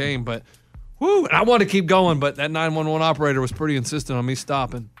they never came, but whoo. And I wanted to keep going, but that 911 operator was pretty insistent on me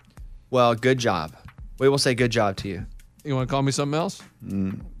stopping. Well, good job. We will say good job to you. You want to call me something else?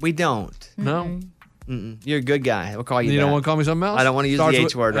 We don't. No? You're a good guy. We'll call you that. You don't want to call me something else? I don't want to use the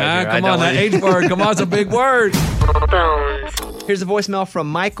H word right here. Come on, that H word. Come on, it's a big word. Here's a voicemail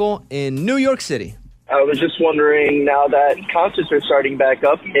from Michael in New York City. I was just wondering, now that concerts are starting back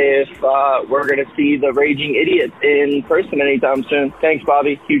up, if we're going to see the Raging Idiots in person anytime soon. Thanks,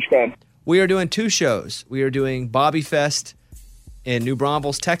 Bobby. Huge fan. We are doing 2 shows. We are doing Bobby Fest in New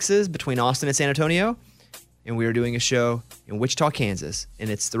Braunfels, Texas, between Austin and San Antonio. And we are doing a show in Wichita, Kansas. And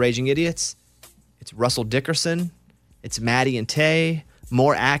it's the Raging Idiots. It's Russell Dickerson. It's Maddie and Tay.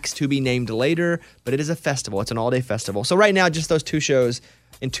 More acts to be named later. But it is a festival. It's an all-day festival. So right now, just those 2 shows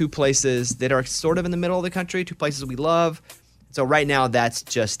in 2 places that are sort of in the middle of the country, 2 places we love. So right now, that's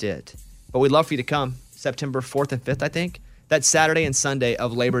just it. But we'd love for you to come. September 4th and 5th, I think. That's Saturday and Sunday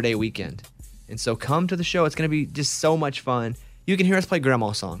of Labor Day weekend. And so come to the show. It's going to be just so much fun. You can hear us play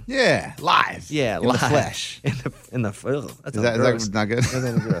Grandma's song. Yeah, live. Yeah, in live. The flesh. In the ugh, that's is that not good?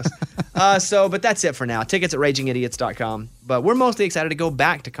 That's gross. But that's it for now. Tickets at RagingIdiots.com. But we're mostly excited to go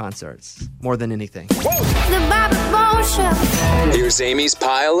back to concerts more than anything. Here's Amy's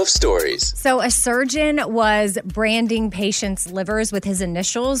pile of stories. So a surgeon was branding patients' livers with his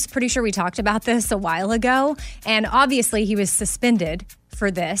initials. Pretty sure we talked about this a while ago. And obviously he was suspended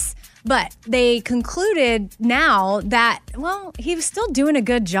for this. But they concluded now that, well, he was still doing a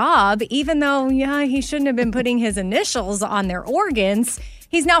good job, even though, he shouldn't have been putting his initials on their organs.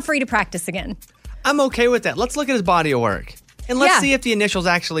 He's now free to practice again. I'm okay with that. Let's look at his body of work. And let's see if the initials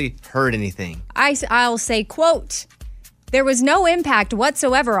actually hurt anything. I'll say, quote, there was no impact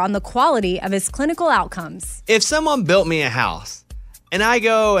whatsoever on the quality of his clinical outcomes. If someone built me a house and I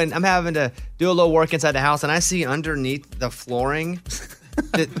go and I'm having to do a little work inside the house and I see underneath the flooring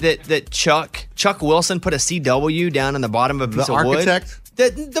that Chuck Wilson put a CW down in the bottom of a piece of wood. The architect?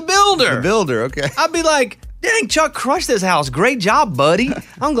 The builder. The builder, okay. I'd be like, dang, Chuck crushed this house. Great job, buddy.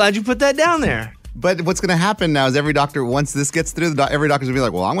 I'm glad you put that down there. But what's going to happen now is every doctor, once this gets through, every doctor's going to be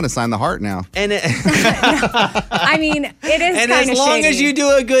like, well, I'm going to sign the heart now. And I mean, it is and kind of as long shady. as you do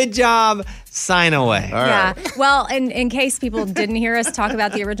a good job, sign away. All Yeah. right. Well, in case people didn't hear us talk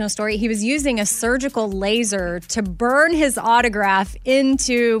about the original story, he was using a surgical laser to burn his autograph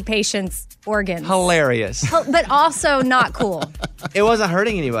into patients' organs. Hilarious. But also not cool. It wasn't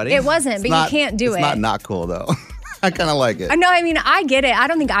hurting anybody. It wasn't, but you can't do it. It's not cool, though. I kind of like it. No, I mean, I get it. I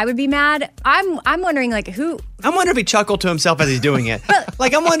don't think I would be mad. I'm wondering, like, who... I'm wondering if he chuckled to himself as he's doing it.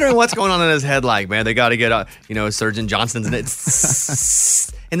 Like, I'm wondering what's going on in his head. Like, man, they got to get, Surgeon Johnson's in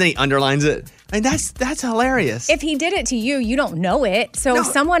it. And then he underlines it. Like, that's hilarious. If he did it to you, you don't know it. So if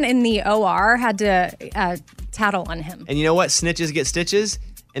someone in the OR had to tattle on him. And you know what? Snitches get stitches.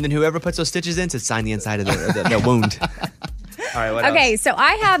 And then whoever puts those stitches in to sign the inside of the wound. All right, what else? So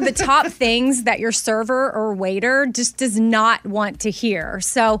I have the top things that your server or waiter just does not want to hear.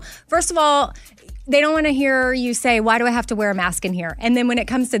 So first of all, they don't want to hear you say, why do I have to wear a mask in here? And then when it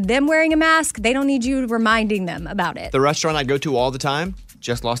comes to them wearing a mask, they don't need you reminding them about it. The restaurant I go to all the time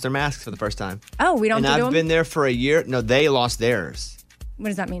just lost their masks for the first time. Oh, we don't and have to do I've them? been there for a year. No, they lost theirs. What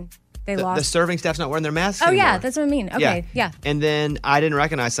does that mean? They The lost? serving staff's not wearing their masks Oh, anymore. yeah, that's what I mean. Okay, yeah. And then I didn't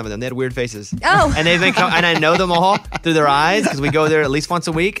recognize some of them. They had weird faces. Oh. And they've been and I know them all through their eyes because we go there at least once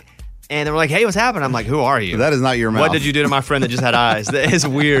a week. And they were like, hey, what's happening? I'm like, who are you? That is not your mouth. What did you do to my friend that just had eyes? That is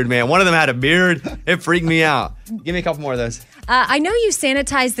weird, man. One of them had a beard. It freaked me out. Give me a couple more of those. I know you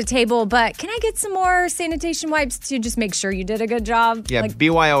sanitized the table, but can I get some more sanitation wipes to just make sure you did a good job? Yeah,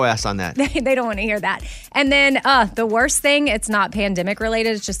 BYOS on that. They don't want to hear that. And then the worst thing, it's not pandemic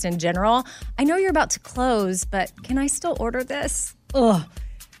related, it's just in general. I know you're about to close, but can I still order this? Ugh.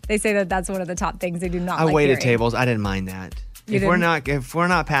 They say that that's one of the top things they do not I like waited hearing. tables. I didn't mind that. You If didn't? we're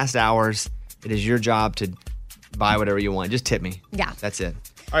not past hours, it is your job to buy whatever you want. Just tip me. Yeah. That's it.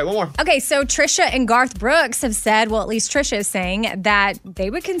 All right, one more. Okay, so Trisha and Garth Brooks have said, well, at least Trisha is saying that they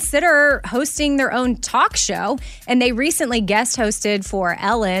would consider hosting their own talk show. And they recently guest hosted for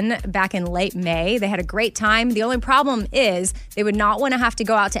Ellen back in late May. They had a great time. The only problem is they would not want to have to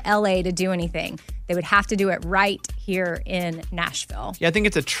go out to LA to do anything. They would have to do it right here in Nashville. Yeah, I think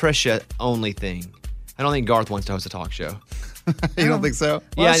it's a Trisha only thing. I don't think Garth wants to host a talk show. You don't think so?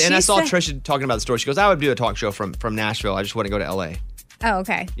 Yeah, Well, and I she saw said- Trisha talking about the story. She goes, I would do a talk show from Nashville. I just wouldn't go to LA. Oh,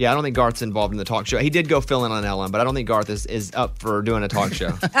 okay. Yeah, I don't think Garth's involved in the talk show. He did go fill in on Ellen, but I don't think Garth is up for doing a talk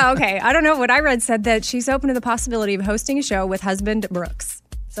show. Oh, okay. I don't know. What I read said that she's open to the possibility of hosting a show with husband Brooks.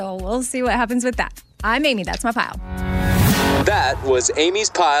 So we'll see what happens with that. I'm Amy. That's my pile. That was Amy's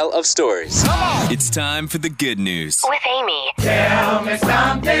pile of stories. It's time for the good news. With Amy. Tell me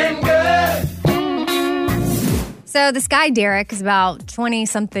something good. So this guy, Derek, is about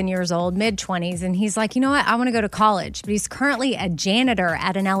 20-something years old, mid-20s, and he's like, you know what? I want to go to college. But he's currently a janitor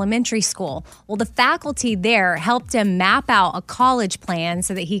at an elementary school. Well, the faculty there helped him map out a college plan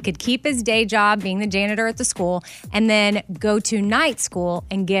so that he could keep his day job being the janitor at the school and then go to night school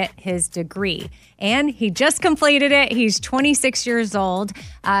and get his degree. And he just completed it. He's 26 years old,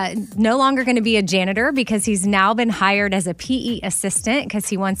 no longer going to be a janitor because he's now been hired as a PE assistant because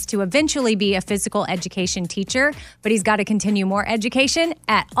he wants to eventually be a physical education teacher, but he's got to continue more education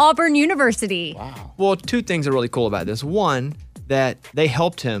at Auburn University. Wow. Well, two things are really cool about this. One, that they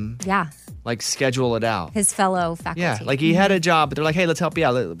helped him Yeah, schedule it out. his fellow faculty. Yeah, like he had a job, but they're like, hey, let's help you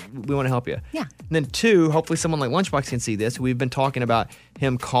out. We want to help you. Yeah. And then two, hopefully someone like Lunchbox can see this. We've been talking about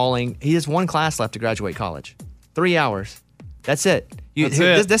him calling. He has one class left to graduate college. 3 hours. That's it. That's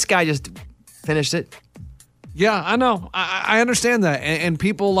it. This guy just finished it. Yeah, I know. I understand that. And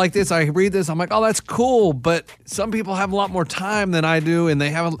people like this, I read this, I'm like, oh, that's cool. But some people have a lot more time than I do, and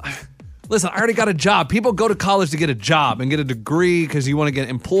they have Listen, I already got a job. People go to college to get a job and get a degree because you want to get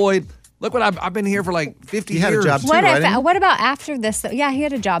employed. Look what I've been here for like 50 years. had a job too, What right? if? What about after this? Yeah, he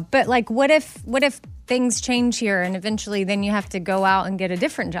had a job, but like, what if things change here, and eventually then you have to go out and get a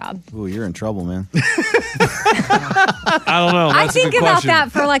different job. Ooh, you're in trouble, man. I don't know. I That's think a good about question.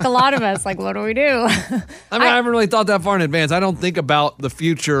 that for like a lot of us. Like, what do we do? I mean, I haven't really thought that far in advance. I don't think about the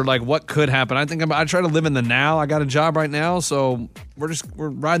future, like what could happen. I try to live in the now. I got a job right now, so we're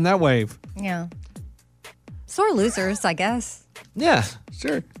riding that wave. Yeah. Sore losers, I guess. Yeah,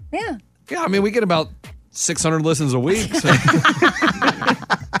 sure. Yeah. Yeah, I mean, we get about 600 listens a week. So.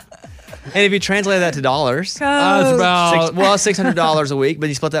 And if you translate that to dollars, it's about $600 a week, but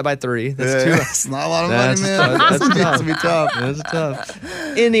you split that by 3. That's two. It's not a lot of money, man. That's That's to be tough. That's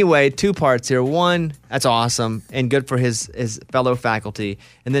tough. Anyway, 2 parts here. 1, that's awesome and good for his fellow faculty.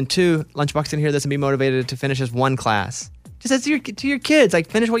 And then 2, Lunchbox can hear this and be motivated to finish his 1 class. Just as to your kids, like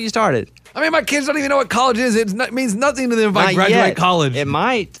finish what you started. I mean, my kids don't even know what college is. It means nothing to them if I graduate college. It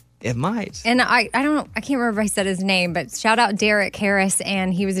might. It might. And I don't know, I can't remember if I said his name, but shout out Derek Harris,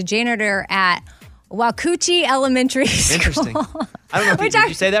 and he was a janitor at Wakuchi Elementary School. Interesting. I don't know if did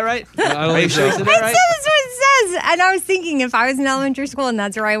you say that right? I Are you sure you said that right? That's what it says. And I was thinking if I was in elementary school and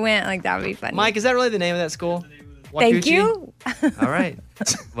that's where I went, like that would be funny. Mike, is that really the name of that school? Thank Wakuchi? you. All right.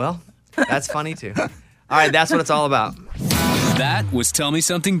 Well, that's funny too. All right, that's what it's all about. That was Tell Me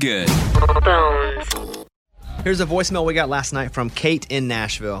Something Good. Here's a voicemail we got last night from Kate in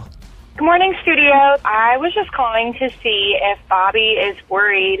Nashville. Good morning, studio. I was just calling to see if Bobby is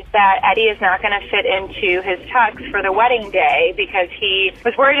worried that Eddie is not going to fit into his tux for the wedding day, because he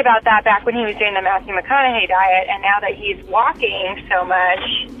was worried about that back when he was doing the Matthew McConaughey diet, and now that he's walking so much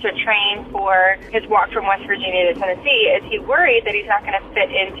to train for his walk from West Virginia to Tennessee, is he worried that he's not going to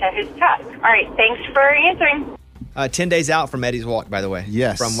fit into his tux? All right, thanks for answering. 10 days out from Eddie's walk, by the way.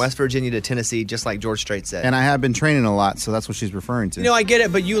 Yes. From West Virginia to Tennessee, just like George Strait said. And I have been training a lot, so that's what she's referring to. You know, I get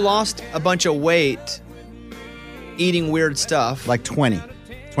it, but you lost a bunch of weight eating weird stuff. Like 20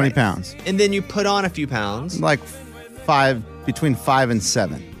 pounds. And then you put on a few pounds. Like between 5 and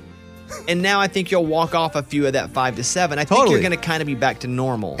 7. And now I think you'll walk off a few of that 5 to 7. I think Totally. you're going to kind of be back to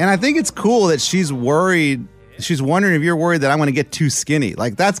normal. And I think it's cool that she's worried. She's wondering if you're worried that I'm going to get too skinny.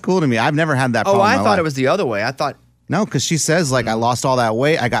 Like, that's cool to me. I've never had that problem. I in my thought life. it was the other way. I thought... No, because she says, like, I lost all that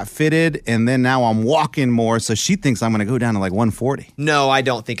weight, I got fitted, and then now I'm walking more, so she thinks I'm going to go down to, like, 140. No, I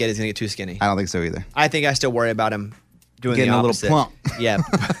don't think Eddie's going to get too skinny. I don't think so either. I think I still worry about him doing Getting the a little opposite. plump. Yeah.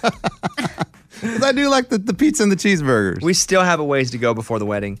 'Cause I do like the pizza and the cheeseburgers. We still have a ways to go before the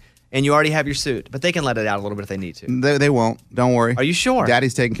wedding, and you already have your suit, but they can let it out a little bit if they need to. They won't. Don't worry. Are you sure?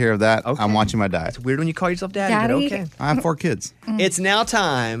 Daddy's taking care of that. Okay. I'm watching my diet. It's weird when you call yourself daddy, Daddy? but okay. I have 4 kids. It's now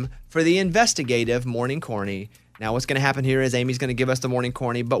time for the investigative morning corny. Now, what's going to happen here is Amy's going to give us the morning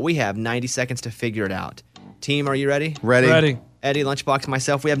corny, but we have 90 seconds to figure it out. Team, are you ready? Ready. Eddie, Lunchbox,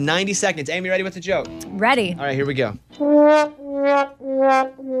 myself. We have 90 seconds. Amy, ready with the joke? Ready. All right, here we go.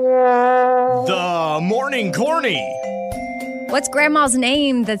 The morning corny. What's grandma's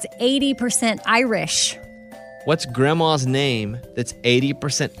name that's 80% Irish? What's grandma's name that's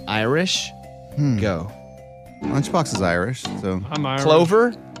 80% Irish? Go. Lunchbox is Irish, so. I'm Irish.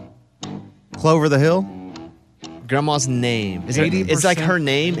 Clover? Clover the Hill? Grandma's name. Is it, 80%? it's like her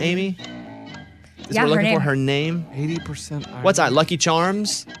name, Amy? Is Yeah, we're her looking name. for her name? 80% Irish. What's that? Lucky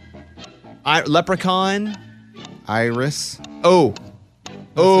Charms? Leprechaun? Iris. Oh.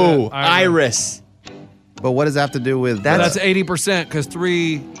 Oh, it. Iris. Iris. But what does that have to do with... That's 80% because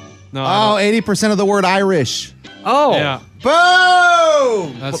 3. No. Oh, I 80% of the word Irish. Oh. don't- yeah.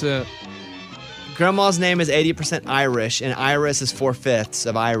 Boom! That's it. Grandma's name is 80% Irish, and Iris is 4/5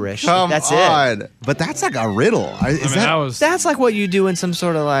 of Irish. Come That's on. it. But that's like a riddle. That's like what you do in some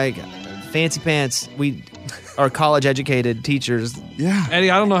sort of like fancy pants. We are college educated teachers. Yeah. Eddie,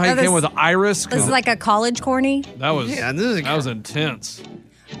 I don't know how you Oh, came this- with Iris. This is like a college corny. That was that was intense.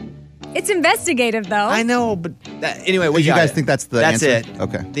 It's investigative, though. I know, but anyway, we Do you got guys it. think that's the That's answer? it.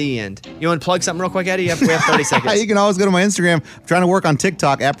 Okay. The end. You want to plug something real quick, Eddie? We have 30 seconds. You can always go to my Instagram. I'm trying to work on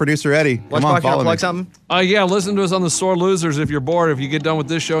TikTok at Producer Eddie. Come Lunchbox, on, you want follow to me. plug something? Yeah, listen to us on the Sore Losers if you're bored. If you get done with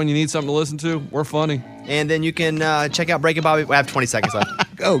this show and you need something to listen to, we're funny. And then you can check out Breaking Bobby. I have 20 seconds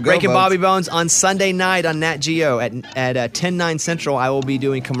left. Go, Breaking Bugs. Bobby Bones on Sunday night on Nat Geo at 10/9 Central. I will be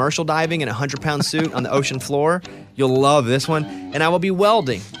doing commercial diving in a 100-pound suit on the ocean floor. You'll love this one. And I will be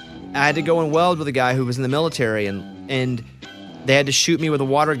welding. I had to go and weld with a guy who was in the military, and they had to shoot me with a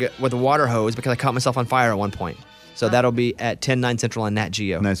water hose because I caught myself on fire at one point. So that'll be at 10/9 Central on Nat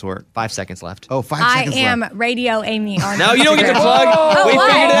Geo. Nice work. 5 seconds left. Oh, 5 I seconds am left. Radio Amy on No, you don't get to Instagram. plug. Oh, We why?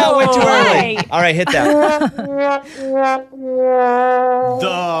 figured it out way too early. Why? All right, hit that.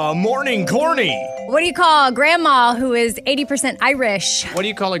 The morning morning, corny. What do you call a grandma who is 80% Irish? What do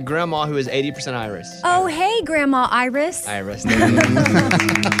you call a grandma who is 80% Irish? Oh, hey, Grandma Iris. Iris. Nice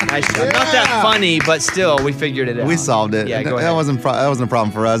job. Not that funny, but still, we figured it out. We solved it. Yeah, go ahead. That wasn't a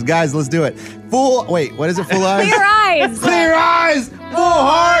problem for us. Guys, let's do it. Wait, what is it? Full eyes? Clear eyes. Clear eyes, full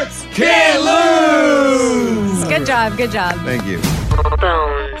hearts, can't lose. Good job. Good job. Thank you.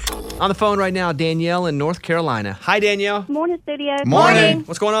 On the phone right now, Danielle in North Carolina. Hi, Danielle. Morning, studio. Morning.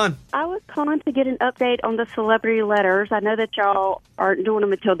 What's going on? I was calling to get an update on the celebrity letters. I know that y'all aren't doing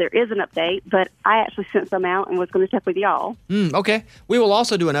them until there is an update, but I actually sent some out and was going to check with y'all. Okay. We will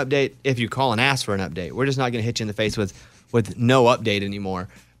also do an update if you call and ask for an update. We're just not going to hit you in the face with no update anymore.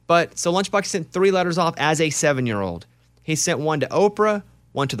 But so Lunchbox sent 3 letters off as a 7-year-old. He sent one to Oprah,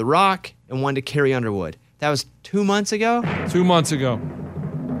 one to The Rock, and one to Carrie Underwood. That was 2 months ago? 2 months ago.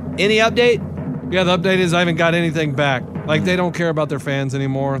 Any update? Yeah, the update is I haven't got anything back. Like, they don't care about their fans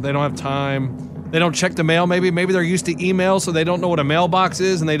anymore. They don't have time. They don't check the mail, maybe. Maybe they're used to email, so they don't know what a mailbox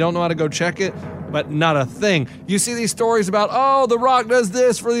is, and they don't know how to go check it. But not a thing. You see these stories about, oh, The Rock does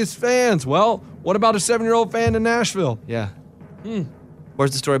this for these fans. Well, what about a 7-year-old fan in Nashville? Yeah.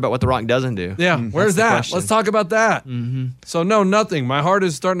 Where's the story about what The Rock doesn't do? Yeah, where's that? Let's talk about that. So, no, nothing. My heart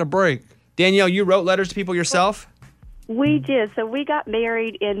is starting to break. Danielle, you wrote letters to people yourself? We did. So we got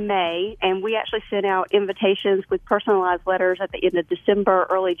married in May, and we actually sent out invitations with personalized letters at the end of December,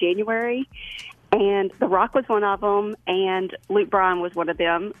 early January. And The Rock was one of them, and Luke Bryan was one of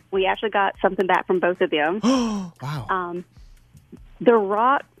them. We actually got something back from both of them. Wow. The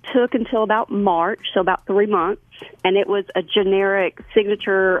Rock took until about March, so about 3 months, and it was a generic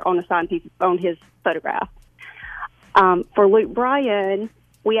signature on a signed piece on his photograph. For Luke Bryan,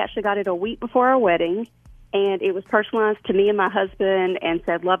 we actually got it a week before our wedding, and it was personalized to me and my husband and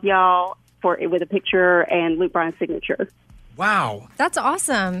said, love y'all, with a picture and Luke Bryan's signature. Wow. That's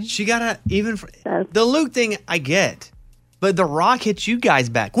awesome. She got the Luke thing I get, but The Rock hit you guys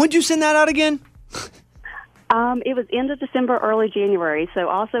back. When'd you send that out again? It was end of December, early January. So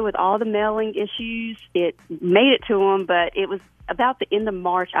also with all the mailing issues, it made it to them, but it was about the end of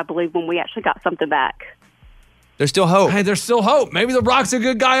March, I believe, when we actually got something back. There's still hope. Hey, there's still hope. Maybe The Rock's a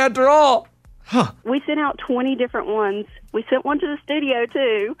good guy after all. Huh. We sent out 20 different ones. We sent one to the studio,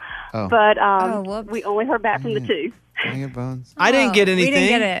 too, but we only heard back from the 2. Dang it, Bones. I didn't get anything. We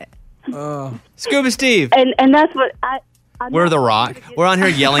didn't get it. Scuba Steve. And that's what We're The Rock. We're on here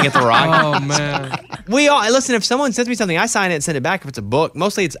yelling at The Rock. Oh, man. We all listen. If someone sends me something, I sign it and send it back. If it's a book,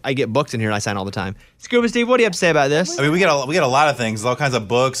 mostly I get books in here and I sign all the time. Scuba Steve, what do you have to say about this? I mean, we get a lot of things, all kinds of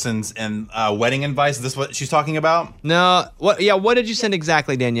books and wedding advice. Is this what she's talking about? No. What? Yeah. What did you send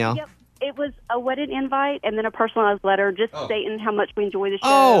exactly, Danielle? Yep. It was a wedding invite and then a personalized letter just stating how much we enjoy the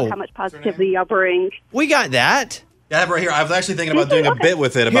show, how much positivity y'all bring. We got that. Yeah, I have it right here. I was actually thinking about doing a bit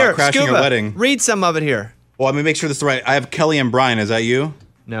with it about crashing Scuba, a wedding. Read some of it here. Well, let me make sure this is right. I have Kelly and Brian. Is that you?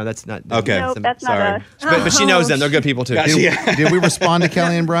 No, that's not. Okay. No, that's not Sorry. us. But she knows them. They're good people, too. Gotcha. Did we respond to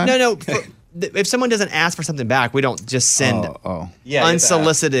Kelly and Brian? No. If someone doesn't ask for something back, we don't just send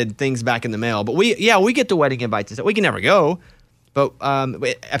unsolicited things back in the mail. But we get the wedding invites and stuff. We can never go. But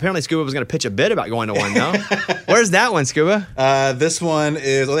apparently Scuba was going to pitch a bit about going to one, though. Where's that one, Scuba? This one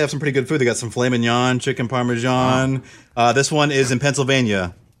is, they have some pretty good food. They got some filet mignon, chicken parmesan. This one is in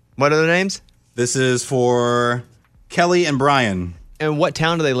Pennsylvania. What are their names? This is for Kelly and Brian. And what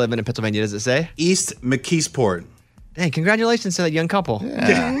town do they live in Pennsylvania, does it say? East McKeesport. Dang, congratulations to that young couple.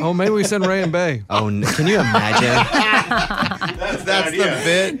 Yeah. Oh, maybe we send Ray and Bay. Oh, no. Can you imagine? That's the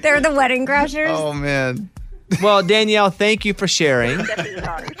bit. They're the wedding crashers. Oh, man. Well, Danielle, thank you for sharing.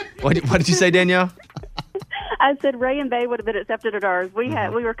 What did you say, Danielle? I said Ray and Bay would have been accepted at ours. We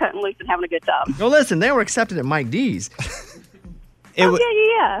were cutting loose and having a good time. Well, listen, they were accepted at Mike D's.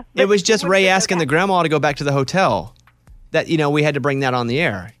 Yeah. It was just Ray asking the grandma to go back to the hotel. That, we had to bring that on the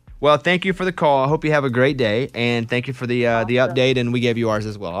air. Well, thank you for the call. I hope you have a great day, and thank you for the update, and we gave you ours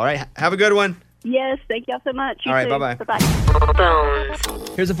as well. All right, have a good one. Yes, thank y'all so much. All right, bye-bye. Bye-bye.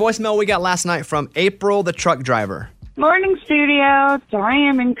 Here's a voicemail we got last night from April, the truck driver. Morning, studio. So I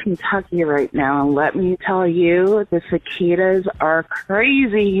am in Kentucky right now, and let me tell you, the cicadas are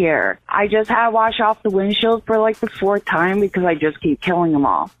crazy here. I just had to wash off the windshield for like the 4th time because I just keep killing them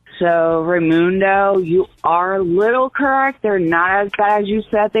all. So, Raymundo, you are a little correct. They're not as bad as you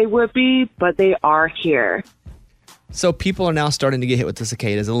said they would be, but they are here. So people are now starting to get hit with the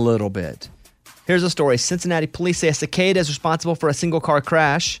cicadas a little bit. Here's a story. Cincinnati police say a cicada is responsible for a single-car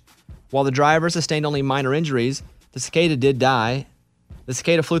crash. While the driver sustained only minor injuries, the cicada did die. The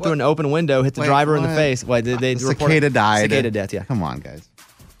cicada flew through an open window, hit the driver in the face. Wait, they the cicada died. Cicada death, yeah. Come on, guys.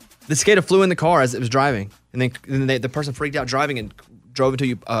 The cicada flew in the car as it was driving. And then the person freaked out driving and drove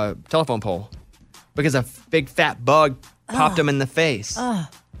into a telephone pole because a big fat bug popped him in the face.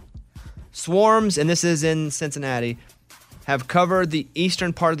 Swarms, and this is in Cincinnati, have covered the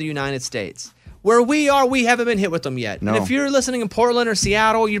eastern part of the United States. Where we are, we haven't been hit with them yet. No. And if you're listening in Portland or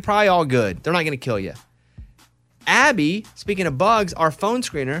Seattle, you're probably all good. They're not going to kill you. Abby, speaking of bugs, our phone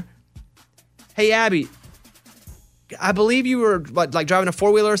screener. Hey, Abby, I believe you were like driving a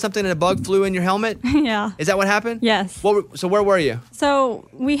four-wheeler or something and a bug flew in your helmet? Yeah. Is that what happened? Yes. So where were you? So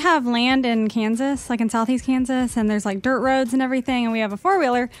we have land in Kansas, like in southeast Kansas, and there's like dirt roads and everything, and we have a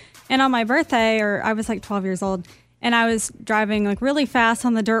four-wheeler. And on my birthday, or I was like 12 years old, and I was driving like really fast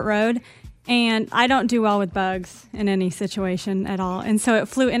on the dirt road, and I don't do well with bugs in any situation at all. And so it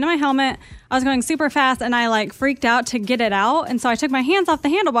flew into my helmet. I was going super fast, and I like freaked out to get it out. And so I took my hands off the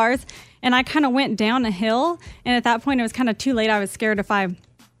handlebars, and I kind of went down a hill. And at that point, it was kind of too late. I was scared if I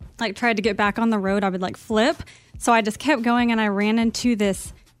like tried to get back on the road, I would like flip. So I just kept going, and I ran into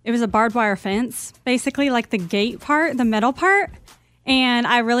this. It was a barbed wire fence, basically like the gate part, the metal part. And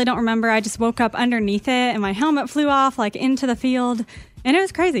I really don't remember. I just woke up underneath it, and my helmet flew off like into the field. And it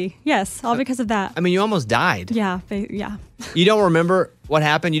was crazy. Yes, all because of that. I mean, you almost died. Yeah, yeah. You don't remember what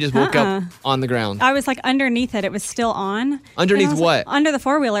happened? You just woke up on the ground. I was like underneath it. It was still on. Underneath what? Like, under the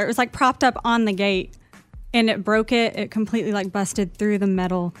four-wheeler. It was like propped up on the gate. And it broke it. It completely like busted through the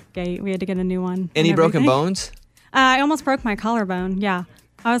metal gate. We had to get a new one. Any broken bones? I almost broke my collarbone. Yeah.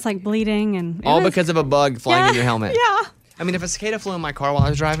 I was like bleeding. And All because of a bug flying in your helmet. Yeah. I mean, if a cicada flew in my car while I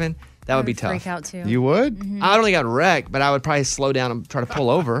was driving, that would be tough. Freak out too. You would? Mm-hmm. I only got wrecked, but I would probably slow down and try to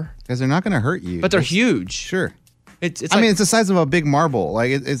pull over. Because they're not going to hurt you. But they're huge. Sure. It's I mean, it's the size of a big marble. Like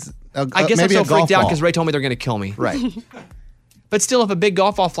it's. I guess maybe I'm a so freaked golf out ball. because Ray told me they're going to kill me. Right. But still, if a big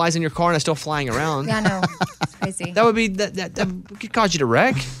golf ball flies in your car and it's still flying around, Yeah, no, it's crazy. that would be that could cause you to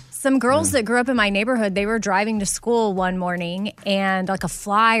wreck. Some girls that grew up in my neighborhood, they were driving to school one morning and like a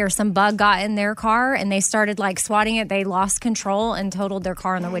fly or some bug got in their car and they started like swatting it. They lost control and totaled their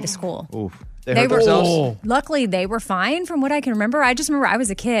car on their way to school. Oof. They hurt themselves? Luckily, they were fine from what I can remember. I just remember I was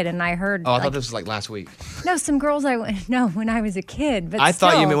a kid and I heard. Oh, I thought this was like last week. No, some girls when I was a kid. But I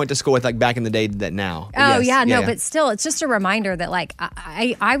thought still. you went to school with like back in the day that now. But Oh, yes. yeah, but still, it's just a reminder that like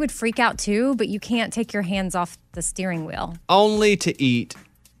I would freak out too, but you can't take your hands off the steering wheel. Only to eat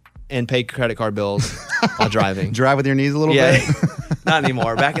and pay credit card bills while driving. Drive with your knees a little bit? Not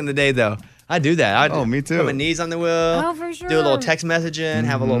anymore. Back in the day, though, I do that. Me too. Put my knees on the wheel. Oh, for Do a little text messaging,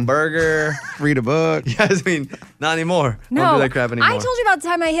 have a little burger. Read a book. Yes, I mean, not anymore. No, Don't do that crap anymore. I told you about the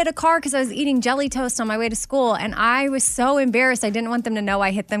time I hit a car because I was eating jelly toast on my way to school, and I was so embarrassed. I didn't want them to know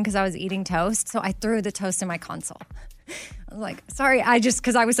I hit them because I was eating toast, so I threw the toast in my console. I was like, sorry,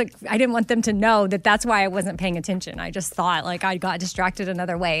 because I was like, I didn't want them to know that that's why I wasn't paying attention. I just thought like I got distracted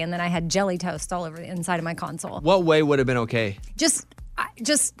another way, and then I had jelly toast all over the inside of my console. What way would have been okay? Just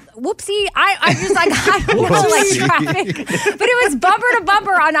whoopsie. I just like, I don't know, like traffic. But it was bumper to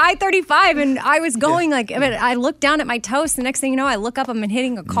bumper on I-35, and I was going like, I looked down at my toast. The next thing you know, I look up, I'm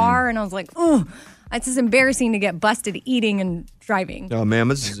hitting a car, and I was like, oh, it's just embarrassing to get busted eating and driving. Oh, ma'am,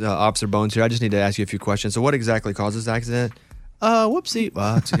 this is Officer Bones here. I just need to ask you a few questions. So what exactly caused this accident? Whoopsie.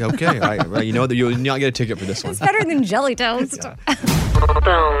 Well, it's okay. All right. Well, you know that you'll not get a ticket for this one. It's better than jelly toast.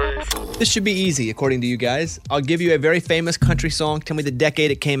 This should be easy, according to you guys. I'll give you a very famous country song. Tell me the decade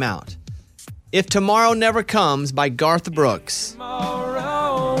it came out. If Tomorrow Never Comes by Garth Brooks.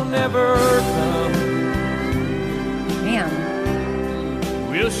 Tomorrow never comes. Man.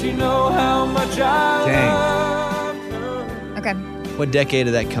 Will she know how much I Dang. love her? Okay. What decade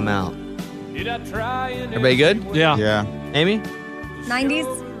did that come out? Did I try and Everybody good? Yeah. Yeah. Amy? 90s?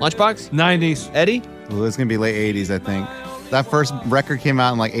 Lunchbox? 90s. Eddie? Well, it's going to be late 80s, I think. That first record came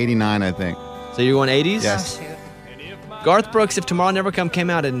out in like 89, I think. So you're going 80s? Yes. Garth Brooks, If Tomorrow Never Come, came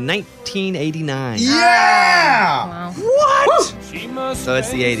out in 1989. Yeah! Wow. What? So it's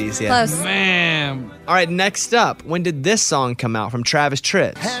the 80s, yeah. Close. Man. All right, next up. When did this song come out from Travis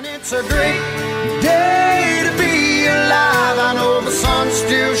Tritt? And it's a great day to be alive. I know the sun's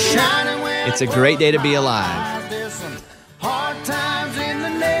still shining when It's a great day to be alive. there's some hard times in the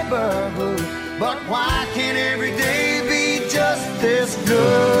neighborhood. But why can't every day be just this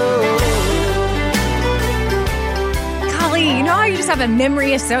good? Golly, you know how you just have a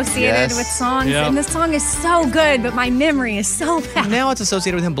memory associated Yes. with songs? Yep. And this song is so good, but my memory is so bad. Now it's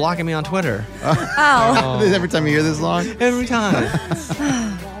associated with him blocking me on Twitter. Oh. Every time you hear this song? Every time.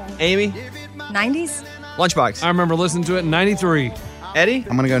 Amy? 90s? Lunchbox. I remember listening to it in 93. Eddie?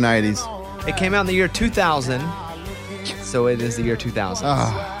 I'm going to go 90s. It came out in the year 2000. So it is the year 2000.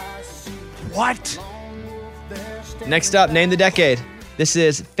 What? Next up, name the decade. This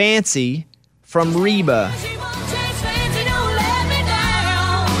is Fancy from Reba.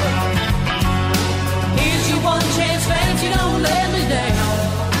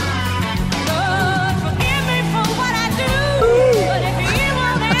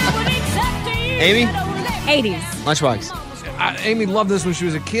 Amy? 80s. Lunchbox. Amy loved this when she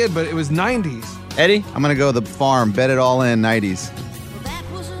was a kid, but it was 90s. Eddie? I'm going to go The Farm. Bet it all in 90s.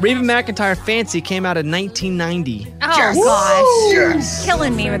 Reba McEntire Fancy came out in 1990. Oh, gosh. Yes.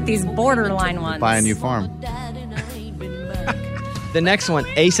 Killing me with these borderline ones. Buy a new farm. The next one,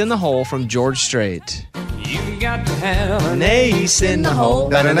 Ace in the Hole from George Strait. You got to have An ace in the hole.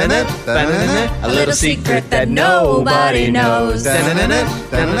 Da-da-da-da, A little secret that nobody knows.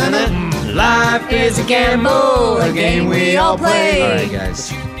 Life is a gamble, a game we all play. All right,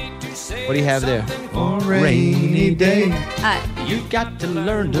 guys. What do you have there? A rainy day. You got to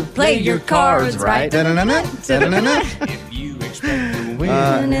learn to play your cards right.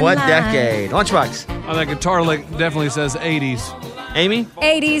 What decade? Lunchbox. That guitar lick definitely says 80s. Amy?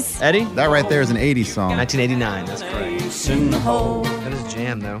 80s. Eddie? That right there is an 80s song. 1989. That's correct. That is a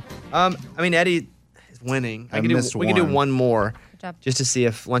jam, though. Eddie is winning. I we missed can do one. one more job. just to see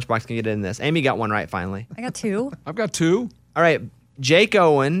if Lunchbox can get in this. Amy got one right finally. I got 2. I've got 2. All right. Jake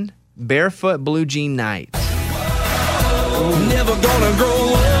Owen, Barefoot Blue Jean Night. Never gonna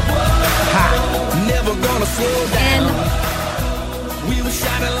grow up. Never gonna slow down. We were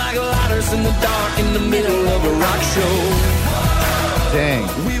shining like lighters in the dark in the middle of a rock show. Dang.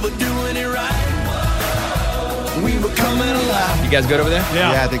 We were doing it right. We were coming alive. You guys good over there?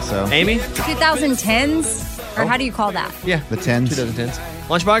 Yeah, I think so. Amy? 2010s? Or how do you call that? Yeah. The 10s. 2010s.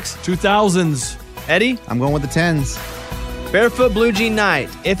 Lunchbox? 2000s. Eddie? I'm going with the 10s. Barefoot Blue Jean Night.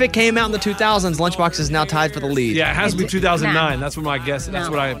 If it came out in the 2000s, Lunchbox is now tied for the lead. Yeah, it has to be 2009. That's what my guess. That's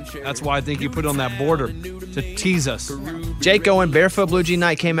why I think you put it on that border to tease us. Jake Owen, Barefoot Blue Jean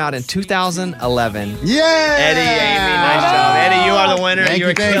Night came out in 2011. Yeah! Eddie, Amy, nice job. Eddie, you are the winner. Thank You are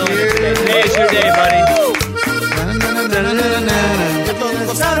you, thank killing you. it today. Hey, it's your day, buddy.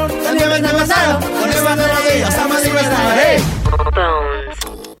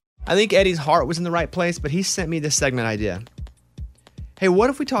 I think Eddie's heart was in the right place, but he sent me this segment idea. Hey, what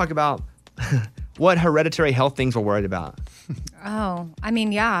if we talk about what hereditary health things we're worried about? Oh, I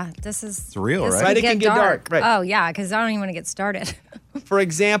mean, yeah, this is... It's real, this right? could Right, it can get dark, right. Oh, yeah, because I don't even want to get started. For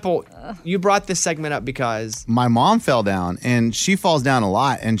example, you brought this segment up because... My mom fell down, and she falls down a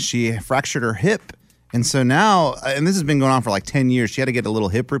lot, and she fractured her hip. And so now, and this has been going on for like 10 years. She had to get a little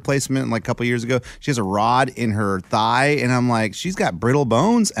hip replacement like a couple years ago. She has a rod in her thigh, and I'm like, she's got brittle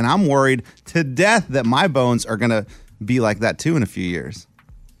bones, and I'm worried to death that my bones are going to be like that too in a few years.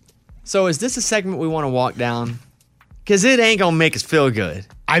 So is this a segment we want to walk down? Because it ain't going to make us feel good.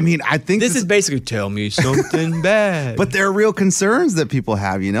 I mean, I think This is basically tell me something bad. But there are real concerns that people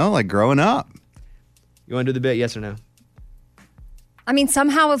have, like growing up. You want to do the bit, yes or no? I mean,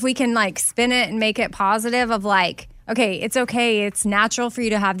 somehow if we can like spin it and make it positive of like, okay, it's natural for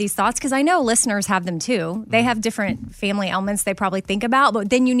you to have these thoughts because I know listeners have them too. They have different family elements they probably think about, but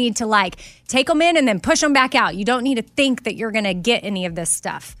then you need to like take them in and then push them back out. You don't need to think that you're going to get any of this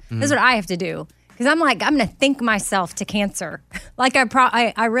stuff. This is what I have to do. Because I'm like, I'm going to think myself to cancer. Like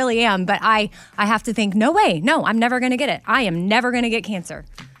I really am, but I have to think, no way, no, I'm never going to get it. I am never going to get cancer.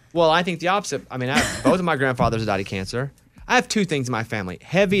 Well, I think the opposite. I mean, both of my grandfathers died of cancer. I have 2 things in my family.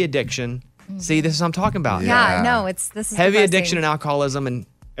 Heavy addiction. See, this is what I'm talking about. Yeah, no, this is heavy depressing. addiction and alcoholism, and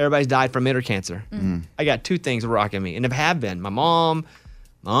everybody's died from it or cancer. I got 2 things rocking me, and have been. My mom,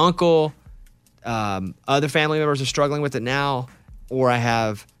 my uncle, other family members are struggling with it now, or I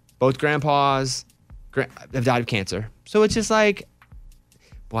have both grandpas have died of cancer. So it's just like,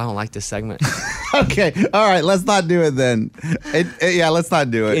 boy, I don't like this segment. Okay, all right, let's not do it then. Let's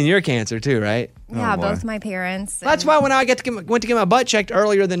not do it. And you're cancer too, right? Yeah, boy. both my parents. That's why when I went to get my butt checked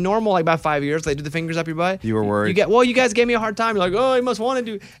earlier than normal, like about 5 years, they do the fingers up your butt. You were worried. You guys gave me a hard time. You're like, oh, you must want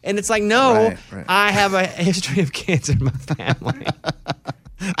to do. And it's like, no, Right. I have a history of cancer in my family.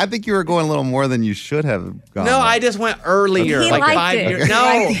 I think you were going a little more than you should have gone. No, I just went earlier, He like liked 5 it. years. He No,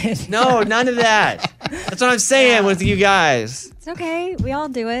 liked it. no, none of that. That's what I'm saying with you guys. It's okay. We all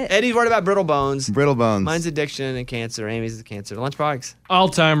do it. Eddie's worried about brittle bones. Brittle bones. Mine's addiction and cancer. Amy's the cancer. Lunchbox.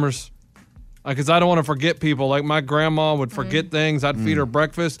 Alzheimer's. Because I don't want to forget people. Like my grandma would forget things. I'd feed her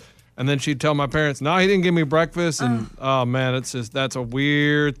breakfast, and then she'd tell my parents, "No, he didn't give me breakfast." And oh man, that's a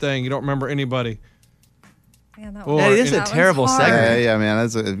weird thing. You don't remember anybody. Yeah, that That is a terrible segment. Yeah, man,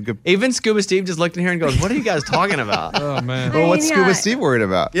 that's a good. Even Scuba Steve just looked in here and goes, "What are you guys talking about?" Oh man. Well, what's Scuba Steve worried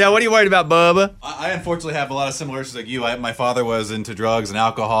about? Yeah, what are you worried about, Bubba? I unfortunately have a lot of similarities like you. My father was into drugs and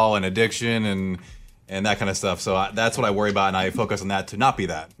alcohol and addiction and that kind of stuff. So that's what I worry about, and I focus on that to not be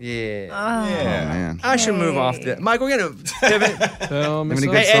that. Yeah. Oh, man. I should move off the. Mike, we're gonna pivot. Tell me Have any something.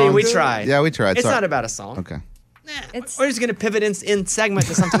 good Hey, Eddie, we songs? tried. Yeah, we tried. It's Sorry. not about a song. Okay. It's We're just gonna pivot in segment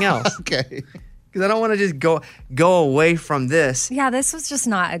to something else. Okay. Because I don't want to just go away from this. Yeah, this was just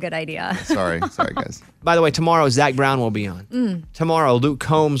not a good idea. Sorry, guys. By the way, tomorrow Zach Brown will be on. Tomorrow Luke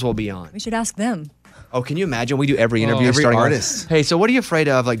Combs will be on. We should ask them. Oh, can you imagine? We do every interview. Every starting artist. Hey, so what are you afraid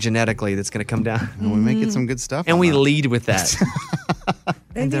of, like genetically, that's going to come down? We may get some good stuff. And we lead with that.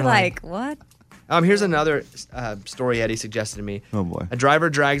 They'd be like, what? Here's another story Eddie suggested to me. Oh boy. A driver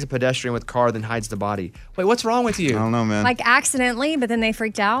drags a pedestrian with car, then hides the body. Wait, what's wrong with you? I don't know, man. Like accidentally, but then they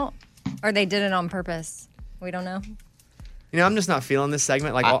freaked out? Or they did it on purpose? We don't know. You know, I'm just not feeling this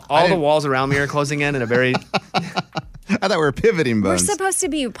segment. Like all the walls around me are closing in a very. I thought we were pivoting, We're Bones. supposed to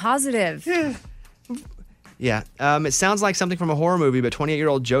be positive. Yeah. It sounds like something from a horror movie, but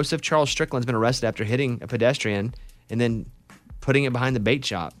 28-year-old Joseph Charles Strickland's been arrested after hitting a pedestrian and then putting it behind the bait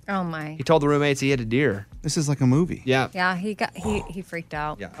shop. Oh my. He told the roommates he hit a deer. This is like a movie. Yeah. Yeah, he freaked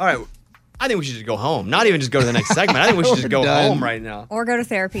out. Yeah. All right. I think we should just go home. Not even just go to the next segment. I think we should just go home right now. Or go to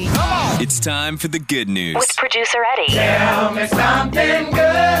therapy. It's time for the good news. With producer Eddie. Tell me something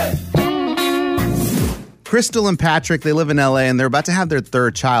good. Crystal and Patrick, they live in LA and they're about to have their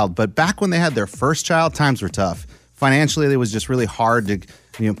third child. But back when they had their first child, times were tough. Financially, it was just really hard to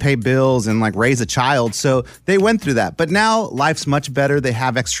pay bills and like raise a child. So they went through that. But now life's much better. They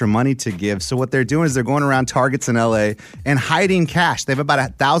have extra money to give. So what they're doing is they're going around Targets in LA and hiding cash. They have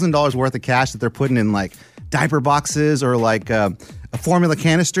about $1,000 worth of cash that they're putting in like diaper boxes or like formula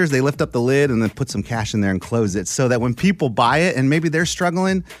canisters. They lift up the lid and then put some cash in there and close it so that when people buy it and maybe they're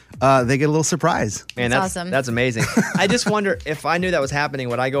struggling, they get a little surprise. Man, that's awesome. That's amazing. I just wonder if I knew that was happening,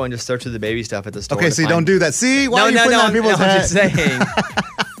 would I go and just search through the baby stuff at the store? Okay, so you don't do that. See? Why are you putting that on people's I'm heads? just saying.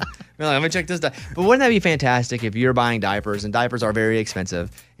 No, let me check this stuff. But wouldn't that be fantastic if you're buying diapers and diapers are very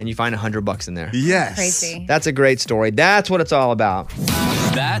expensive and you find $100 in there? Yes. Crazy. That's a great story. That's what it's all about.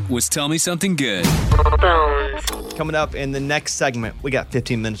 That was Tell Me Something Good. Coming up in the next segment, we got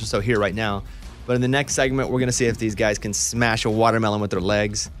 15 minutes or so here right now. But in the next segment, we're going to see if these guys can smash a watermelon with their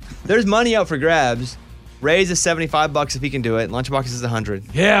legs. There's money out for grabs. Ray's is $75 if he can do it. Lunchbox is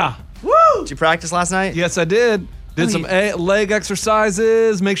 $100. Yeah. Woo! Did you practice last night? Yes, I did. Did some leg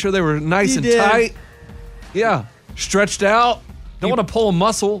exercises, make sure they were nice and tight. Yeah. Stretched out. Don't want to pull a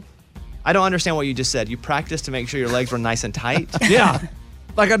muscle. I don't understand what you just said. You practiced to make sure your legs were nice and tight? Yeah.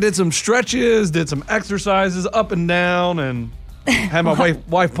 Like I did some stretches, did some exercises up and down, and had my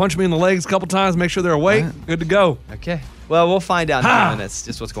wife punch me in the legs a couple times, make sure they're awake. Good to go. Okay. Well, we'll find out in a few minutes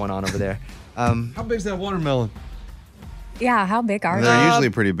just what's going on over there. How big's that watermelon? Yeah, how big are They're they? usually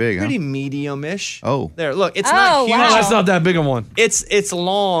pretty big, Pretty medium-ish. Oh. There, look, it's not huge. wow. That's not that big a one. It's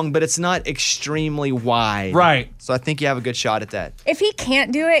long, but it's not extremely wide. Right. So I think you have a good shot at that. If he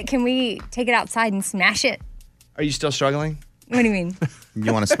can't do it, can we take it outside and smash it? Are you still struggling? What do you mean?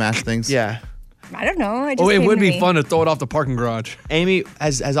 You want to smash things? Yeah. I don't know. It just It came would to be me. fun to throw it off the parking garage. Amy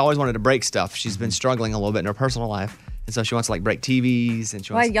has always wanted to break stuff. She's been struggling a little bit in her personal life. And so she wants to like break TVs and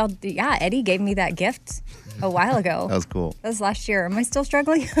she Well, wants yeah, Eddie gave me that gift a while ago. That was cool. That was last year. Am I still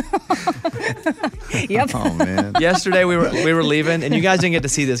struggling? Yep. Oh, man. Yesterday we were leaving, and you guys didn't get to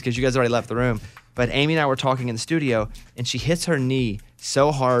see this because you guys already left the room. But Amy and I were talking in the studio, and she hits her knee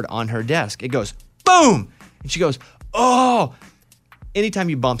so hard on her desk. It goes boom, and she goes, "Oh!" Anytime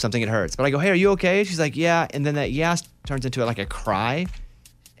you bump something, it hurts. But I go, "Hey, are you okay?" She's like, "Yeah." And then that yes turns into like a cry.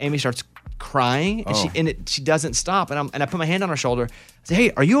 Amy starts crying, and she doesn't stop. And I put my hand on her shoulder. I say,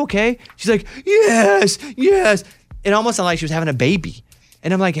 "Hey, are you okay?" She's like, "Yes, yes." It almost sounded like she was having a baby.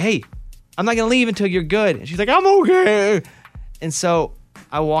 And I'm like, "Hey, I'm not gonna leave until you're good." And she's like, "I'm okay." And so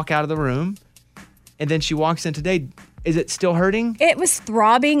I walk out of the room, and then she walks in today. Is it still hurting? It was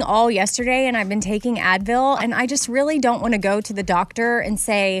throbbing all yesterday, and I've been taking Advil, and I just really don't want to go to the doctor and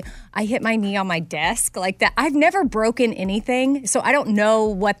say, I hit my knee on my desk like that. I've never broken anything, so I don't know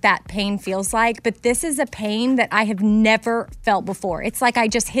what that pain feels like, but this is a pain that I have never felt before. It's like I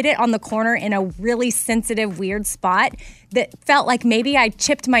just hit it on the corner in a really sensitive, weird spot that felt like maybe I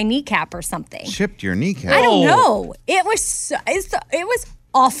chipped my kneecap or something. Chipped your kneecap? I don't know. It was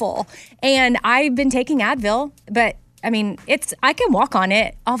awful, and I've been taking Advil, but I mean, I can walk on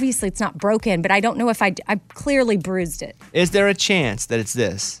it. Obviously, it's not broken, but I don't know if I clearly bruised it. Is there a chance that it's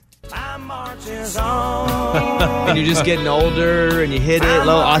this? And you're just getting older and you hit it,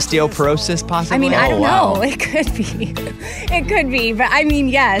 low osteoporosis possibly? I mean, I don't know. It could be. It could be. But I mean,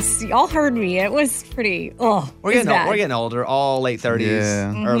 yes, y'all heard me. It was pretty, We're getting older, all late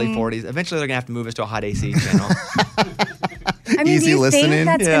 30s, early 40s. Eventually, they're going to have to move us to a hot AC channel. I mean, do you think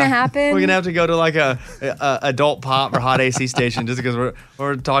that's going to happen? We're going to have to go to like a adult pop or hot AC station just because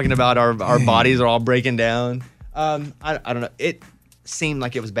we're talking about our bodies are all breaking down. I don't know. seemed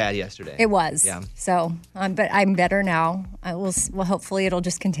like it was bad yesterday. It was. Yeah. So, but I'm better now. Well, hopefully it'll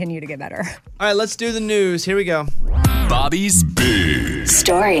just continue to get better. All right, let's do the news. Here we go. Bobby's Big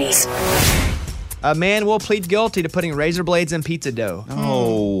Stories. A man will plead guilty to putting razor blades in pizza dough.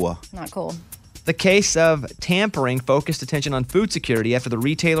 Oh. Not cool. The case of tampering focused attention on food security after the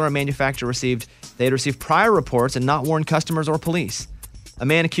retailer and manufacturer they had received prior reports and not warned customers or police. A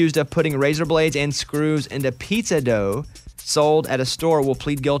man accused of putting razor blades and screws into pizza dough sold at a store will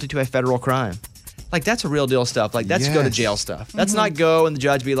plead guilty to a federal crime. Like, that's a real deal stuff. Like, that's go to jail stuff. That's not go and the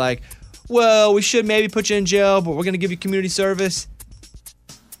judge be like, well, we should maybe put you in jail, but we're going to give you community service.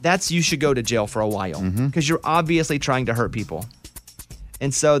 You should go to jail for a while because you're obviously trying to hurt people.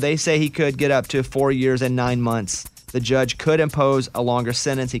 And so they say he could get up to 4 years and 9 months. The judge could impose a longer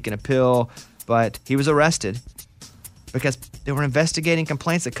sentence. He can appeal, but he was arrested because they were investigating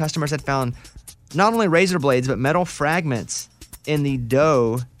complaints that customers had found not only razor blades, but metal fragments in the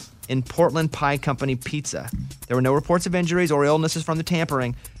dough in Portland Pie Company pizza. There were no reports of injuries or illnesses from the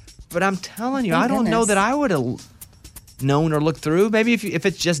tampering. But I'm telling you, I don't know that I would have known or looked through. Maybe if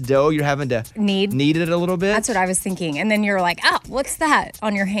it's just dough, you're having to knead it a little bit. That's what I was thinking. And then you're like, what's that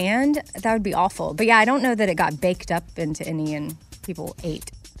on your hand? That would be awful. But yeah, I don't know that it got baked up into any and people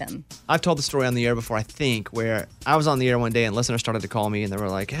ate them. I've told the story on the air before, I think, where I was on the air one day and listeners started to call me and they were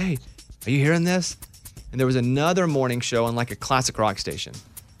like, hey, are you hearing this? And there was another morning show on like a classic rock station.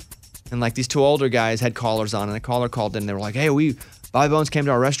 And like these two older guys had callers on and a caller called in and they were like, hey, Bobby Bones came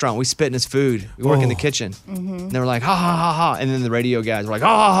to our restaurant. We spit in his food. We work in the kitchen. And they were like, ha, ha, ha, ha. And then the radio guys were like, ha,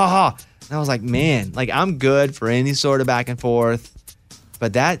 ha, ha, ha. And I was like, man, like I'm good for any sort of back and forth.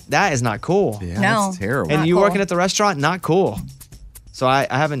 But that is not cool. Yeah, that's terrible. And you working at the restaurant, not cool. So I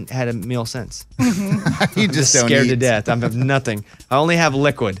haven't had a meal since. You just don't scared eat. to death. I have nothing. I only have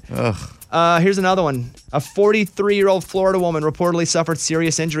liquid. Here's another one. A 43-year-old Florida woman reportedly suffered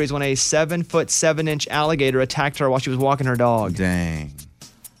serious injuries when a 7'7" alligator attacked her while she was walking her dog. Dang.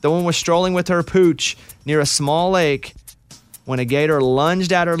 The woman was strolling with her pooch near a small lake when a gator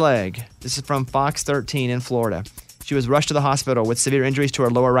lunged at her leg. This is from Fox 13 in Florida. She was rushed to the hospital with severe injuries to her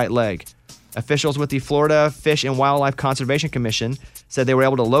lower right leg. Officials with the Florida Fish and Wildlife Conservation Commission said they were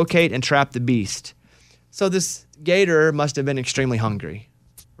able to locate and trap the beast. So this gator must have been extremely hungry,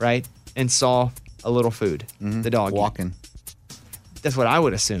 right? And saw a little food, the dog walking. That's what I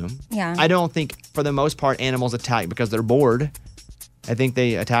would assume. Yeah. I don't think, for the most part, animals attack because they're bored. I think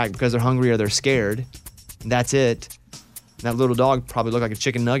they attack because they're hungry or they're scared. And that's it. And that little dog probably looked like a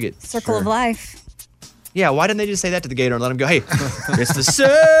chicken nugget. Circle of life. Yeah, why didn't they just say that to the gator and let him go, hey, it's the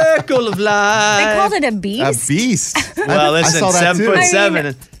circle of life. They called it a beast? A beast. Well, listen, I saw that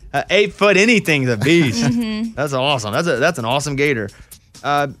 7'7", 8 foot anything's a beast. Mhm. That's awesome. That's an awesome gator.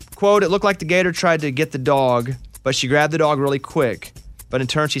 Quote, it looked like the gator tried to get the dog, but she grabbed the dog really quick. But in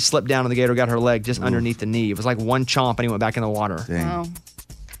turn, she slipped down and the gator got her leg just underneath the knee. It was like one chomp and he went back in the water. Wow.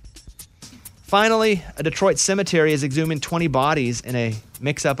 Finally, a Detroit cemetery is exhuming 20 bodies in a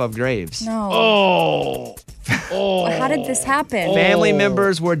mix-up of graves. No. How did this happen? Family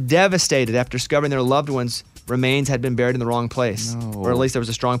members were devastated after discovering their loved ones' remains had been buried in the wrong place. Or at least there was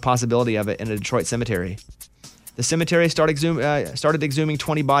a strong possibility of it in a Detroit cemetery. The cemetery started exhuming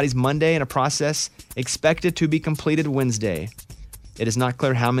 20 bodies Monday in a process expected to be completed Wednesday. It is not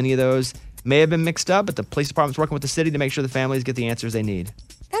clear how many of those may have been mixed up, but the police department's working with the city to make sure the families get the answers they need.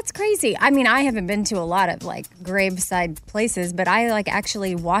 That's crazy. I mean, I haven't been to a lot of like graveside places, but I like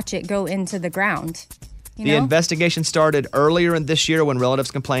actually watch it go into the ground. The investigation started earlier in this year when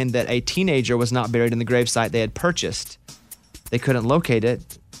relatives complained that a teenager was not buried in the gravesite they had purchased. They couldn't locate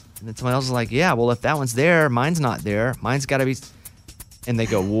it. And then someone else was like, yeah, well, if that one's there, mine's not there. Mine's got to be... And they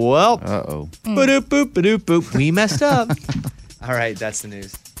go, well, ba-doop, boop, ba-doop, boop. We messed up. All right, that's the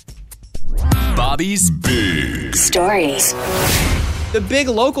news. Bobby's Big Stories. The big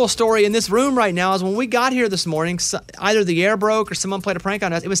local story in this room right now is when we got here this morning, either the air broke or someone played a prank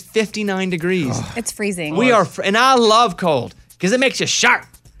on us. It was 59 degrees. It's freezing. We are, and I love cold because it makes you sharp.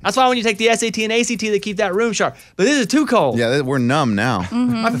 That's why when you take the SAT and ACT, they keep that room sharp. But this is too cold. Yeah, we're numb now.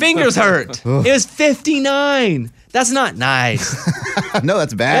 My fingers hurt. It was 59. That's not nice. No,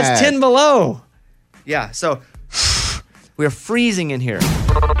 that's bad. That's 10 below. Yeah, so we're freezing in here.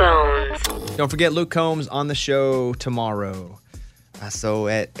 Don't forget Luke Combs on the show tomorrow. So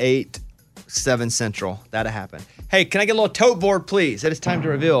at 7 Central, that'll happen. Hey, can I get a little tote board, please? It is time to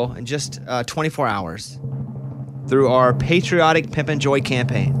reveal in just 24 hours through our patriotic Pimp and Joy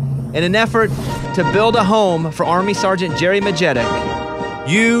campaign. In an effort to build a home for Army Sergeant Jerry Majetic,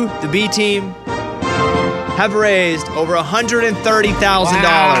 you, the B team, have raised over $130,000.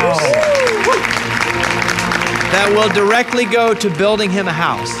 that will directly go to building him a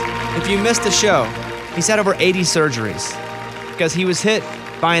house. If you missed the show, he's had over 80 surgeries because he was hit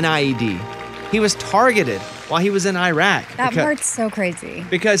by an IED. He was targeted while he was in Iraq. That part's so crazy.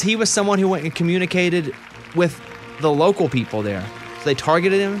 Because he was someone who went and communicated with the local people there. So they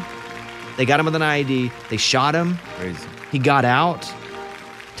targeted him. They got him with an IED. They shot him. Crazy. He got out.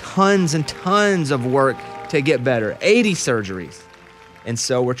 Tons and tons of work to get better. 80 surgeries. And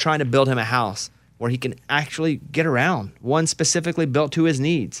so we're trying to build him a house where he can actually get around. One specifically built to his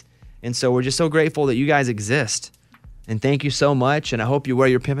needs. And so we're just so grateful that you guys exist. And thank you so much. And I hope you wear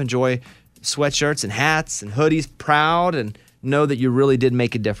your Pimp and Joy sweatshirts and hats and hoodies proud and know that you really did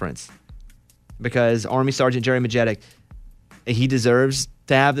make a difference. Because Army Sergeant Jerry Majetic, he deserves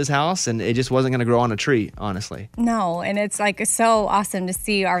to have this house, and it just wasn't going to grow on a tree, honestly. No, and it's like so awesome to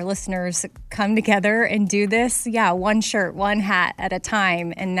see our listeners come together and do this. Yeah, one shirt, one hat at a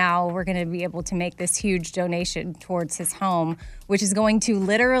time, and now we're going to be able to make this huge donation towards his home, which is going to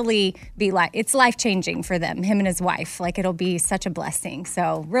literally be it's life-changing for them, him and his wife. Like, it'll be such a blessing.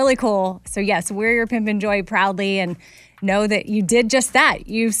 So really cool. So yes, wear your Pimp and Joy proudly and know that you did just that.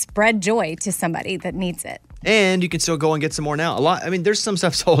 You spread joy to somebody that needs it. And you can still go and get some more now. There's some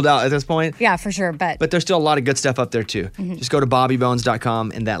stuff sold out at this point. Yeah, for sure. But there's still a lot of good stuff up there too. Mm-hmm. Just go to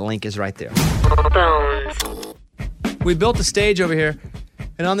bobbybones.com and that link is right there. We built a stage over here.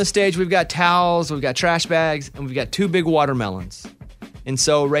 And on the stage, we've got towels, we've got trash bags, and we've got 2 big watermelons. And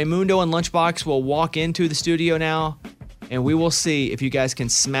so Raymundo and Lunchbox will walk into the studio now, and we will see if you guys can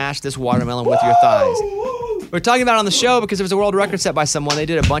smash this watermelon with your thighs. We're talking about it on the show because it was a world record set by someone. They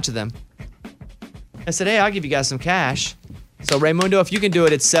did a bunch of them. I said, hey, I'll give you guys some cash. So Raymundo, if you can do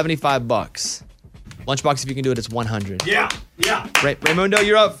it, it's $75. Lunchbox, if you can do it, it's $100. Yeah. Raymundo,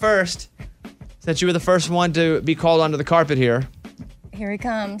 you're up first. Since you were the first one to be called onto the carpet here. here he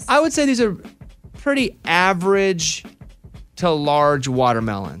comes. I would say these are pretty average to large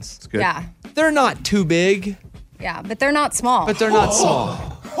watermelons. That's good. Yeah. They're not too big. Yeah, but they're not small.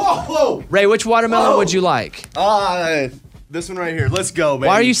 Whoa. Ray, which watermelon would you like? This one right here. Let's go, man.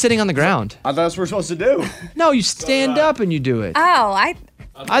 Why are you sitting on the ground? I thought that's what we're supposed to do. No, you stand up and you do it. Oh, I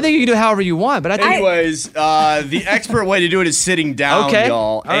think you can do it however you want, but Anyways, the expert way to do it is sitting down, Okay. y'all.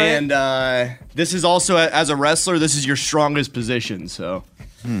 All right. And this is also, as a wrestler, this is your strongest position, so.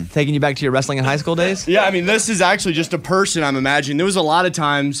 Taking you back to your wrestling in high school days? Yeah, I mean, this is actually just a person, I'm imagining. There was a lot of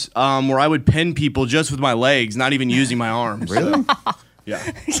times where I would pin people just with my legs, not even using my arms. Really? So,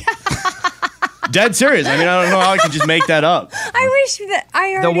 yeah. Dead serious. I mean, I don't know how I could just make that up. I wish that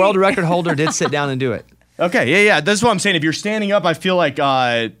I already... The world record holder did sit down and do it. Okay, yeah. That's what I'm saying. If you're standing up, I feel like,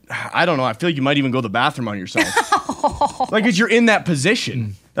 I don't know, I feel like you might even go to the bathroom on yourself. Like, because you're in that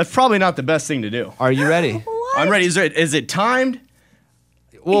position. That's probably not the best thing to do. Are you ready? What? I'm ready. Is it timed?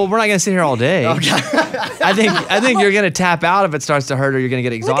 Well, we're not going to sit here all day. Okay. I think you're going to tap out if it starts to hurt or you're going to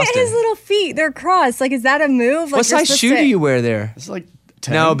get exhausted. Look at his little feet. They're crossed. Like, is that a move? Like, What size shoe do you wear there? It's like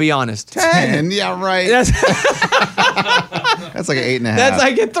 10. No, be honest. 10. Yeah, right. That's like an 8.5. That's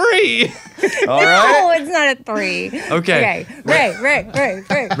like a 3. All No, right. it's not a 3. Okay.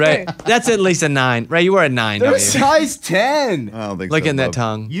 Ray. That's at least a 9. Ray, you were a 9, They're don't you? size 10. I don't think Look so, in that bub.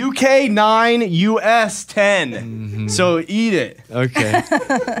 tongue. UK 9, US 10. Mm-hmm. So eat it. Okay.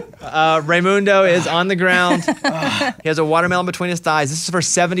 Raymundo is on the ground. He has a watermelon between his thighs. This is for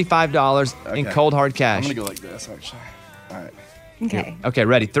 $75 in cold hard cash. I'm going to go like this, actually. All right. Okay. Okay,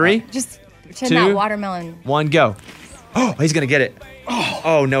 ready? 3, Just pretend 2, that watermelon. 1, go. Oh, he's going to get it.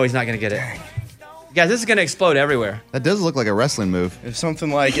 Oh, no, he's not going to get it. Guys, this is going to explode everywhere. That does look like a wrestling move. It's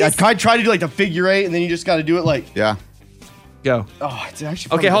something like, I tried to do like the figure 8, and then you just got to do it like. Yeah. Go. Oh, it's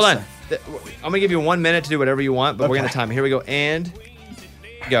actually. Okay, hold this on. side. I'm going to give you 1 minute to do whatever you want, but we're Okay. going to time it. Here we go. And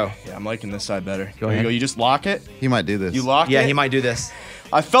go. Yeah, I'm liking this side better. Go There ahead. you go. You just lock it. He might do this. You lock it. Yeah, he might do this.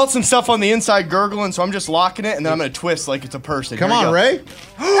 I felt some stuff on the inside gurgling, so I'm just locking it, and then I'm going to twist like it's a person. Come Here we on, go. Ray.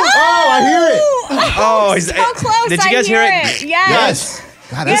 Oh, I hear it. Oh, so close. Did you guys hear it? Yes.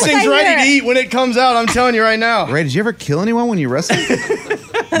 God, This that's thing's I ready hear to it. eat when it comes out. I'm telling you right now. Ray, did you ever kill anyone when you wrestled?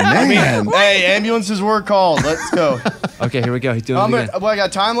 Man. Hey, ambulances were called. Let's go. Okay, here we go. He's doing it again. I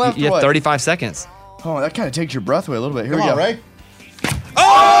got time left. You or have what? 35 seconds. Oh, that kind of takes your breath away a little bit. Here Come we on, go. Ray.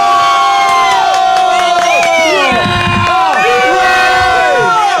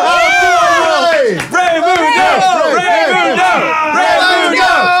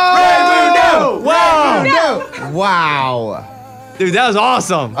 Wow. Dude, that was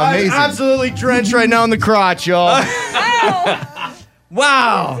awesome. Amazing. I'm absolutely drenched right now in the crotch, y'all.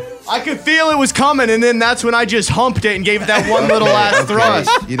 Wow. I could feel it was coming, and then that's when I just humped it and gave it that one little last thrust.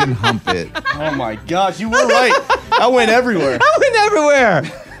 You didn't hump it. Oh my gosh, you were right. I went everywhere. I went everywhere.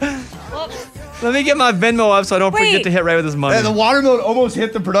 Let me get my Venmo up so I don't forget Wait. to hit Ray with his money. Hey, the watermelon almost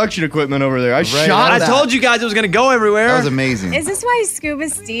hit the production equipment over there. I I told you guys it was going to go everywhere. That was amazing. Is this why Scuba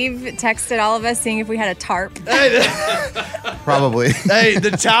Steve texted all of us seeing if we had a tarp? Probably. Hey,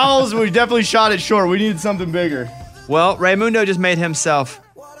 the towels, we definitely shot it short. We needed something bigger. Well, Raymundo just made himself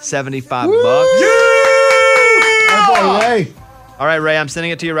 $75. My boy Ray. All right, Ray, I'm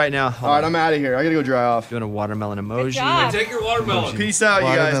sending it to you right now. All right, I'm out of here. I got to go dry off. Doing a watermelon emoji. job. Take your watermelon. Peace out, you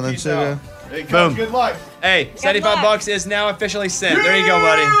guys. Watermelon Peace sugar. out. Hey, Coach, Boom. good luck. Hey, $75 luck. is now officially sent. There you go,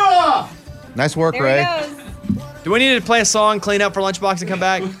 buddy. Nice work, There Ray. he goes. Do we need to play a song, clean up for Lunchbox, and come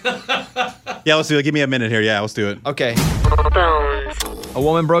back? Yeah, let's do it. Give me a minute here. Yeah, let's do it. Okay. Bones. A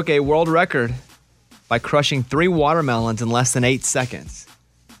woman broke a world record by crushing 3 watermelons in less than 8 seconds.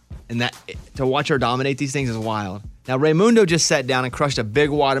 And that to watch her dominate these things is wild. Now, Raymundo just sat down and crushed a big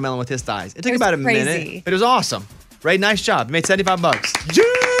watermelon with his thighs. It took It was about a crazy. minute, but it was awesome. Ray, nice job. You made $75.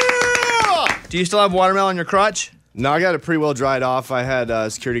 Yeah! Do you still have watermelon in your crotch? No, I got it pretty well dried off. I had a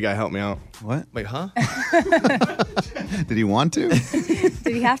security guy help me out. What? Wait, huh? Did he want to? Did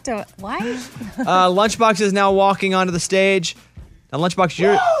he have to? What? Lunchbox is now walking onto the stage. Now, Lunchbox,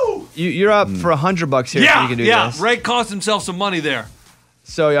 you're up for $100 here. Yeah, you can do yeah. this. Ray cost himself some money there.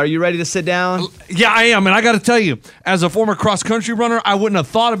 So, are you ready to sit down? Yeah, I am. And I got to tell you, as a former cross country runner, I wouldn't have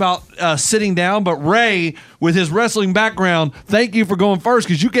thought about sitting down. But Ray, with his wrestling background, thank you for going first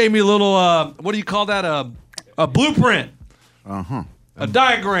because you gave me a little, what do you call that? A blueprint. Uh-huh. A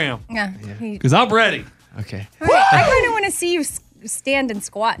diagram. Yeah. Because I'm ready. Okay. Wait, I kind of want to see you stand and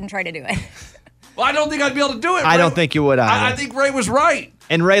squat and try to do it. Well, I don't think I'd be able to do it. I Ray. don't think you would either. I think Ray was right.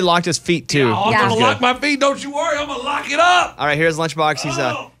 And Ray locked his feet, too. I'm Yeah. going to lock my feet. Don't you worry. I'm going to lock it up. All right, here's Lunchbox. He's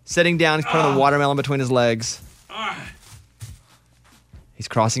sitting down. He's putting the watermelon between his legs. He's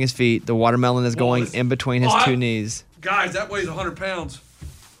crossing his feet. The watermelon is going in between his 2 knees. Guys, that weighs 100 pounds.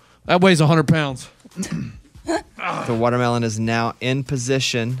 That weighs 100 pounds. The watermelon is now in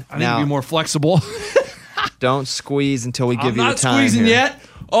position. I need now, to be more flexible. don't squeeze until we give I'm you the not time. squeezing here. yet.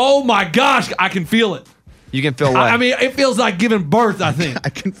 Oh my gosh, I can feel it. You can feel what? I mean, it feels like giving birth. I think. I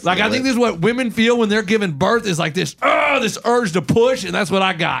can I think feel this is what women feel when they're giving birth. Is like this urge to push, and that's what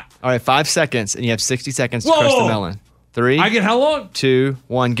I got. All right, 5 seconds, and you have 60 seconds to crush the Whoa! melon. 3. I get how long? 2,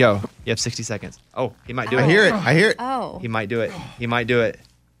 1, go. You have 60 seconds. Oh, he might do it. I hear it. I hear it. Oh. He might do it. He might do it.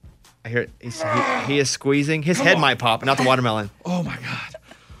 I hear it. He is squeezing. His head might pop, not the watermelon. Oh my god,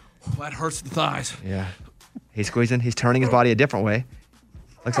 that hurts the thighs. Yeah. He's squeezing. He's turning his body a different way.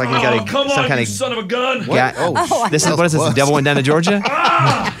 Looks like he's got come some on, kind you of. son of a gun! Ga- Oh, this is that what is was this? The close. devil went down to Georgia.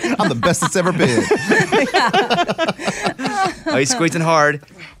 I'm the best it's ever been. Oh, he's squeezing hard.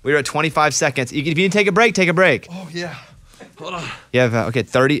 We're at 25 seconds. If you need to take a break, take a break. Oh yeah, hold on. You have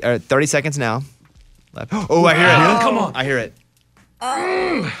 30 seconds now. Left. Oh, I hear it. Come on. I hear it.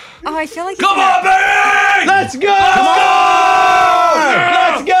 Oh, I feel like Come on, baby! Let's go!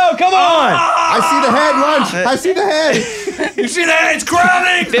 Let's go! Come on! I see the head, Lunch. I see the head. You see that? It's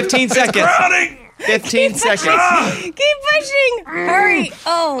crowding. 15 seconds. It's crowding. 15 seconds. Keep pushing. Hurry.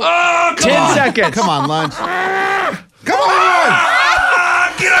 Oh. Oh, come 10 on. seconds. Come on, Lunch. Come on.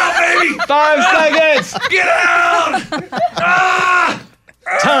 Ah, get out, baby! 5 seconds. Get out!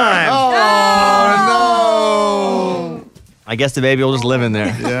 Time. Oh, no. I guess the baby will just live in there.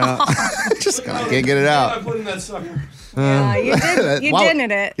 Yeah. Just can't get it I out. put in that sucker. Yeah, you did. You Wow.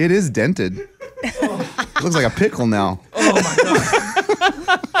 dented it. It is dented. It looks like a pickle now. Oh my god.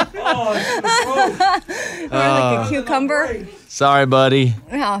 Oh, Or like a cucumber. Sorry, buddy.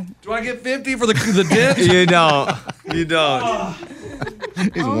 Yeah. do I get 50 for the dent? You don't. You don't.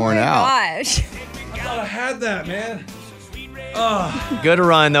 He's Oh worn my out. gosh. I thought I had that, man. Good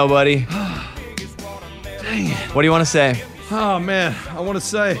run, though, buddy. Dang it. What do you want to say? Oh man, I want to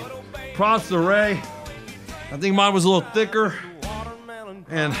say props to Ray. I think mine was a little thicker.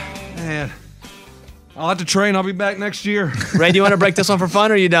 And man, I'll have to train. I'll be back next year. Ray, do you want to break this one for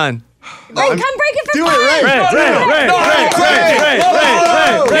fun, or are you done? Ray, come break it for Do fun. it, Ray.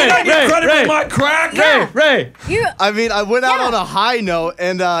 Credit for my crack. Ray. You. I mean, I went out Yeah. on a high note,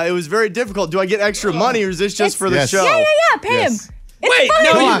 and it was very difficult. Do I get extra money, or is this just for the Yes. show? Yeah. Pay him. Yes. It's Wait, fun.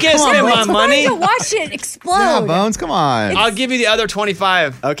 no, Come you on, can't come on, spend Bones. my It's money. fun to watch it explode. Yeah, Bones, come on. I'll give you the other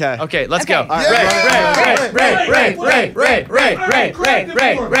 25. Okay. Okay, let's Okay. go. All right.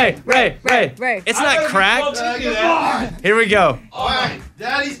 Ray. It's not cracked. Here we go. All right,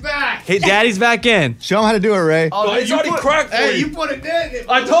 Daddy's back. Hey, Daddy's back in. Show him how to do it, Ray. Oh, it's already cracked for Hey, you. you put it in.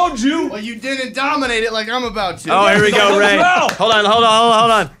 I told you. Well, you didn't dominate it like I'm about to. Oh, here we go, Ray. Well. Hold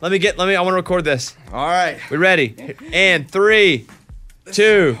on. Let me, I want to record this. All right. We ready? And 3,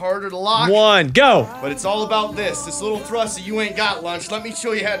 2, Harder to lock. 1, go. But it's all about this little thrust that you ain't got, Lunch. Let me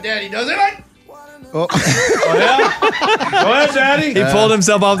show you how Daddy does it. Oh. Go ahead, Daddy. He pulled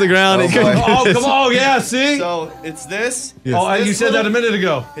himself off the ground. Oh, He couldn't- boy. Oh, come on. Yeah, see? So it's this. Yes. Oh, It's you this said that little- a minute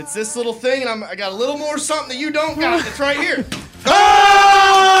ago. It's this little thing, and I got a little more something that you don't got. It's right here.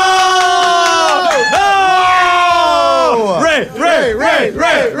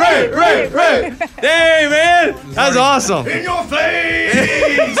 Ray. Hey, man. That's awesome. In your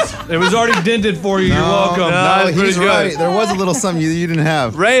face! It was already dented for you. You're welcome. No, That's pretty he's good. right. There was a little something you didn't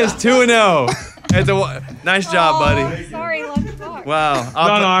have. Ray is 2-0. Nice job, buddy. Sorry, Lunchbox. Wow. No,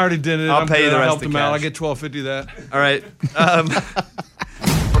 I already did it. I'll pay you the I rest helped of him the out. I cash. get $12.50 that. All right.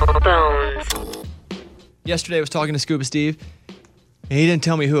 Bones. Yesterday, I was talking to Scuba Steve, and he didn't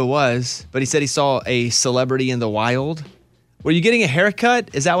tell me who it was, but he said he saw a celebrity in the wild. Were you getting a haircut?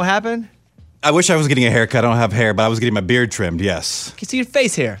 Is that what happened? I wish I was getting a haircut. I don't have hair, but I was getting my beard trimmed. Yes. Can see your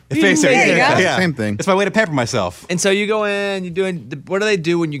face hair. Face hair. There you go. Yeah. Same thing. It's my way to pamper myself. And so you go in, you're doing. What do they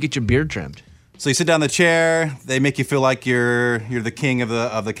do when you get your beard trimmed? So you sit down in the chair. They make you feel like you're the king of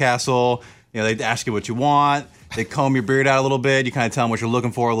the castle. You know, they ask you what you want. They comb your beard out a little bit. You kind of tell them what you're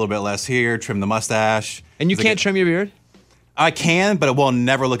looking for. A little bit less here. Trim the mustache. And you can't trim your beard? I can, but it will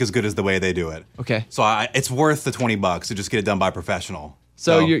never look as good as the way they do it. Okay. So it's worth the $20 to just get it done by a professional.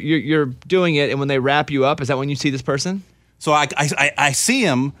 So you're doing it, and when they wrap you up, is that when you see this person? So I see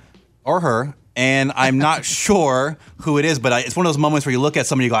him or her, and I'm not sure who it is, but it's one of those moments where you look at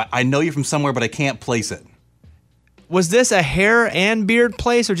somebody and you go, I know you from somewhere, but I can't place it. Was this a hair and beard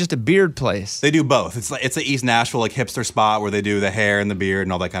place or just a beard place? They do both. It's an East Nashville like hipster spot where they do the hair and the beard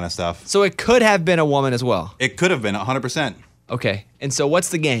and all that kind of stuff. So it could have been a woman as well. It could have been 100%. Okay. And so what's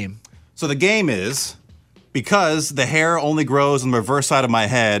the game? So the game is, because the hair only grows on the reverse side of my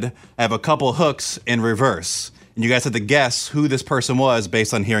head, I have a couple hooks in reverse. And you guys have to guess who this person was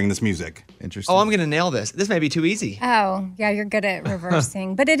based on hearing this music. Interesting. Oh, I'm going to nail this. This may be too easy. Oh, yeah, you're good at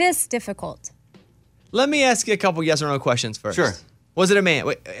reversing, but it is difficult. Let me ask you a couple yes or no questions first. Sure. Was it a man?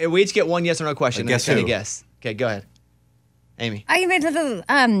 Wait, we each get one yes or no question. Guess and who? guess. Okay, go ahead. Amy. I even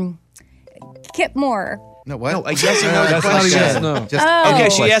Kip Moore. No, what? No, a yes or no That's not a question. yes, no. Just Oh. Okay, any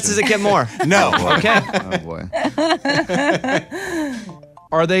she question. yeses a Kip Moore. No. Okay. Oh, boy.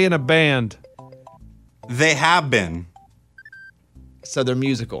 Are they in a band? They have been. So they're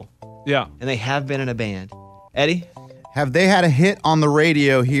musical. Yeah. And they have been in a band. Eddie? Have they had a hit on the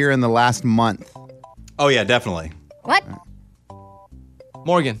radio here in the last month? Oh, yeah, definitely. What?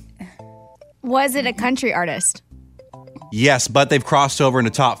 Morgan? Was it a country artist? Yes, but they've crossed over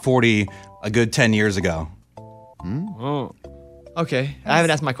into top 40 a good 10 years ago. Oh. Okay. I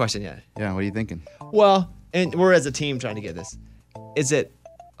haven't asked my question yet. Yeah, what are you thinking? Well, and we're as a team trying to get this. Is it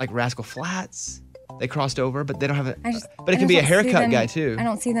like Rascal Flats? They crossed over, but they don't have a. But it can be a haircut guy too. I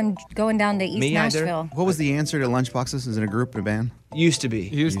don't see them going down to East Me either. Nashville. What was the answer to Lunchboxes? Is it a group or a band? Used to be.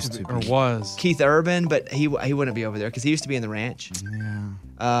 Used to be. Or was. Keith Urban, but he wouldn't be over there because he used to be in the Ranch.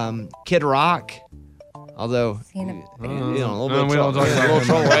 Yeah. Kid Rock, although Seen him. you know, a little we bit don't of talk about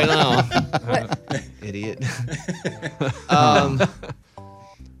trouble right now. What? Idiot.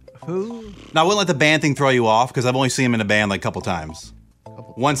 Who? Now, I wouldn't let the band thing throw you off because I've only seen him in a band like a couple times.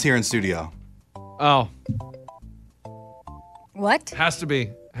 Once here in studio. Oh. What? Has to be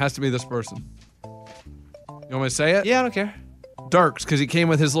this person. You want me to say it? Yeah, I don't care. Dirks, because he came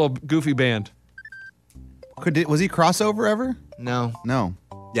with his little goofy band. Was he crossover ever? No. No.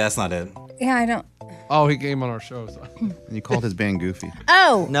 Yeah, that's not it. Yeah, I don't. Oh, he came on our show. So. And you called his band Goofy.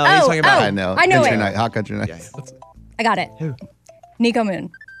 Oh. No, he's talking about- oh, I know. I know Country it. Night, Hot Country Night. I got it. Who? Nico Moon.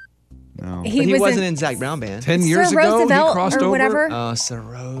 No. But he was wasn't in Zach Brown Band. 10 Sir years ago, Roosevelt he crossed or over. whatever. Oh, Sir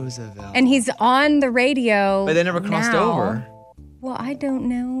Roosevelt. And he's on the radio. But they never crossed now. over. Well, I don't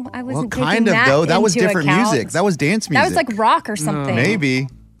know. I Well, wasn't kind taking of, that though. That was into different account. music. That was dance music. That was like rock or something. Maybe.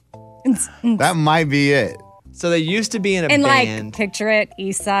 That might be it. So they used to be in a And band. like, picture it,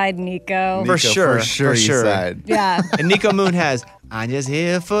 East Side Nico. For sure. East Side. Yeah. And Nico Moon has, I'm just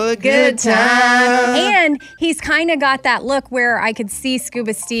here for a Good time. And he's kind of got that look where I could see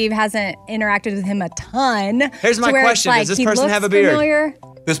Scuba Steve hasn't interacted with him a ton. Here's my to where it's question. Does like this he person looks have a beard? Familiar.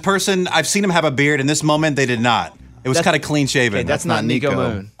 This person, I've seen him have a beard. In this moment, they did not. It was kind of clean shaven. Okay, that's not Nico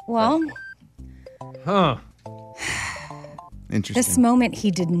Moon. Well, Huh. Interesting. this moment he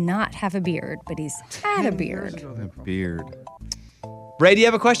did not have a beard, but he's had a beard. Beard. Ray, do you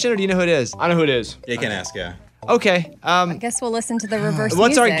have a question or do you know who it is? I know who it is. Yeah, you can ask, yeah. Okay. I guess we'll listen to the reverse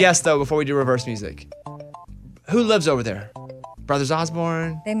What's music. our guess, though, before we do reverse music? Who lives over there? Brothers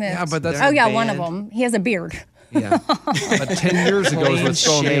Osborne? They moved. Yeah, but that's oh, a yeah, one of band. them. He has a beard. Yeah. But 10 years ago is Clean what's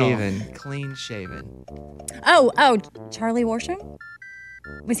throwing me off. shaven. Clean shaven. Oh, Charlie Worsham?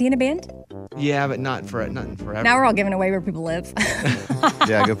 Was he in a band? Yeah, but not forever. Now we're all giving away where people live.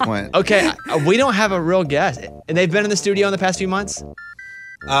 Yeah, good point. Okay, we don't have a real guest. And they've been in the studio in the past few months?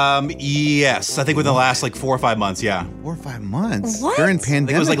 Yes. I think within the last like 4 or 5 months, yeah. 4 or 5 months? What? During I think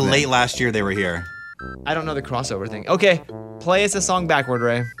pandemic. it was like then. late last year they were here. I don't know the crossover thing. Okay, play us a song backward,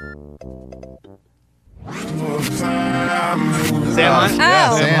 Ray. Sam Hunt? Yeah,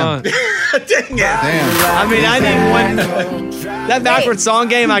 Oh. Sam. Dang it. Damn. I mean, I need one. That backward song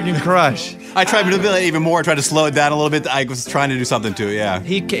game I can crush. I tried to manipulate it even more. I tried to slow it down a little bit. I was trying to do something to it, yeah.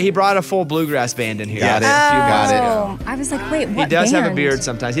 He brought a full bluegrass band in here. Got it. Oh, Got I was like, wait, what He does have a band? beard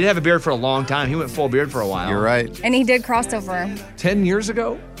sometimes. He did have a beard for a long time. He went full beard for a while. You're right. And he did crossover. 10 years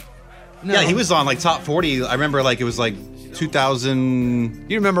ago? No. Yeah, he was on like top 40. I remember like it was like 2000.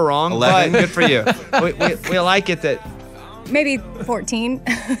 You remember wrong, 11. but good for you. we like it that. Maybe 14.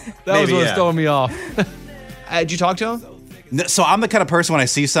 That Maybe, was what's yeah. throwing me off. Did you talk to him? No, so I'm the kind of person when I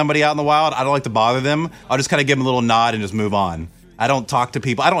see somebody out in the wild, I don't like to bother them. I'll just kind of give them a little nod and just move on. I don't talk to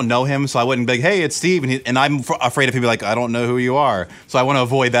people. I don't know him, so I wouldn't be like, hey, it's Steve. And I'm afraid of people like, I don't know who you are. So I want to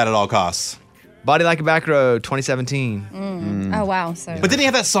avoid that at all costs. Body Like a Back Road, 2017. Oh, wow. So. But didn't he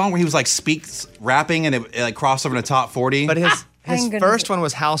have that song where he was like rapping and it like crossed over in the top 40? But his Thank goodness. first one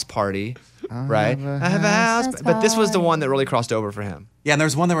was House Party, right? I have a house. But this was the one that really crossed over for him. Yeah, and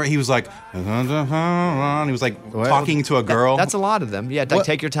there's one there where he was like, he was like talking to a girl. That's a lot of them. Yeah, like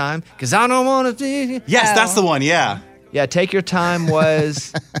Take Your Time, because I don't want to be. Yes, that's the one, yeah. Yeah, Take Your Time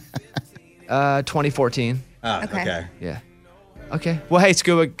was 2014. Oh, okay. Yeah. Okay. Well, hey,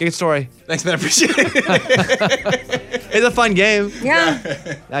 Scuba, good story. Thanks, man. I appreciate it. It's a fun game.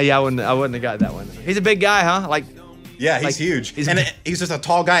 Yeah. Yeah, I wouldn't have got that one. He's a big guy, huh? Like, Yeah, he's Like, huge. he's- He's just a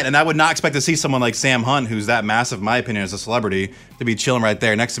tall guy, and I would not expect to see someone like Sam Hunt, who's that massive, in my opinion, as a celebrity, to be chilling right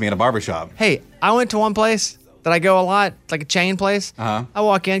there next to me at a barbershop. hey, I went to one place that I go a lot, like a chain place. Uh-huh. I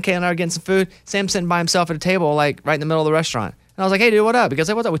walk in, Kayla and I are getting some food. Sam's sitting by himself at a table, like right in the middle of the restaurant. And I was like, hey, dude, what up? He goes,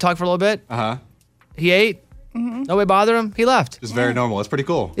 hey, what's up? We talked for a little bit. Uh-huh. He ate. Nobody bothered him. He left. Just very normal. It's pretty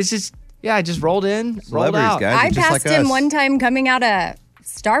cool. It's just, yeah, I just rolled in, rolled Celebrities, out. guys. I just passed like him us. one time coming out of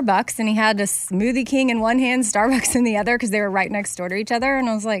Starbucks, and he had a Smoothie King in one hand, Starbucks in the other, because they were right next door to each other. And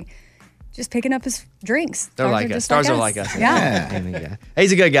I was like, just picking up his drinks. They're Stars like are us. just Stars are like us. Yeah. Yeah.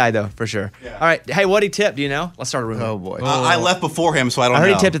 He's a good guy, though, for sure. All right. Hey, what'd he tip? Do you know? Let's start a rumor. Oh, boy. I left before him, so I don't I know.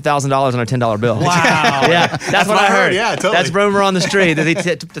 heard he tipped $1,000 on a $10 bill. Wow. Yeah, that's what I heard. Yeah, totally. That's rumor on the street that he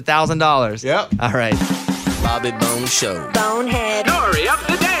tipped $1,000. Yep. All right. Bobby Bone Show. Bonehead. Story of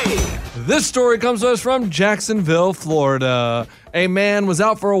the day. This story comes to us from Jacksonville, Florida. A man was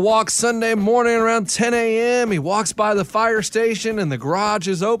out for a walk Sunday morning around 10 a.m. He walks by the fire station and the garage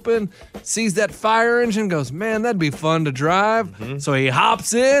is open, sees that fire engine, goes, man, that'd be fun to drive. So he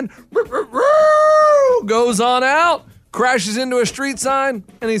hops in, goes on out, crashes into a street sign,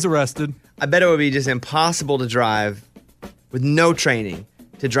 and he's arrested. I bet it would be just impossible to drive with no training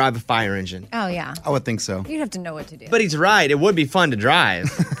to drive a fire engine. Oh, yeah. I would think so. You'd have to know what to do. But he's right. It would be fun to drive.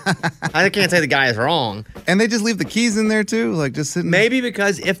 I can't say the guy is wrong. And they just leave the keys in there too, like just sitting. Maybe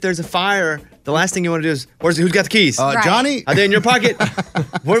because if there's a fire, the last thing you want to do is, who's got the keys? Right. Johnny. Are they in your pocket?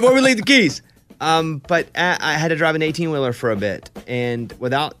 where we leave the keys? But I had to drive an 18-wheeler for a bit. And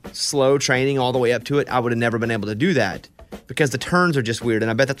without slow training all the way up to it, I would have never been able to do that. Because the turns are just weird. And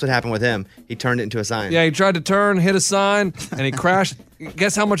I bet that's what happened with him. He turned it into a sign. Yeah, he tried to turn, hit a sign, and he crashed.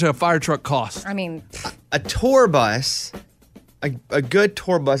 Guess how much a fire truck costs? I mean, A tour bus, a good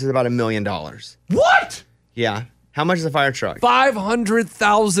tour bus is about $1 million. What? Yeah. How much is a fire truck?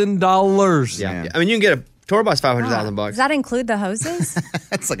 $500,000. Yeah. I mean, you can get a tour bus $500,000 does that include the hoses?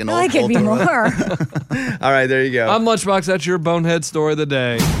 That's like an I old. feel like it'd be old- more. All right, there you go. I'm Lunchbox. That's your bonehead story of the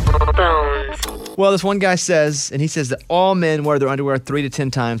day. Bones. Well, this one guy says, and he says that all men wear their underwear 3 to 10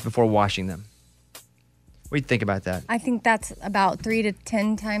 times before washing them. What do you think about that? I think that's about 3 to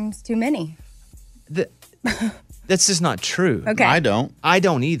 10 times too many. That's just not true. Okay. I don't. I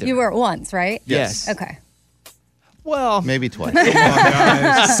don't either. You were once, right? Yes. Okay. Well, Maybe twice.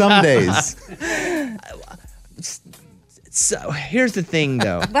 Some days. so here's the thing,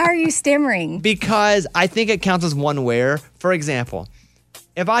 though. Why are you stammering? Because I think it counts as one wear. For example,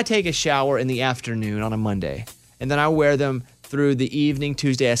 if I take a shower in the afternoon on a Monday, and then I wear them through the evening,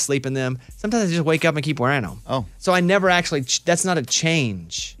 Tuesday, I sleep in them, sometimes I just wake up and keep wearing them. Oh. So I never actually, that's not a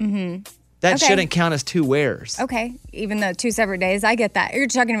change. Mm-hmm. That Okay. shouldn't count as 2 wears. Okay. Even though 2 separate days, I get that. You're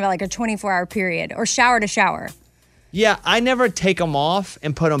talking about like a 24-hour period or shower to shower. Yeah, I never take them off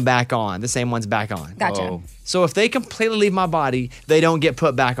and put them back on, the same ones back on. Gotcha. Oh. So if they completely leave my body, they don't get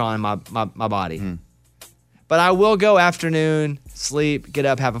put back on my body. But I will go afternoon, sleep, get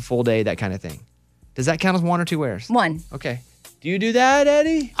up, have a full day, that kind of thing. Does that count as 1 or 2 wears? 1. Okay. Do you do that,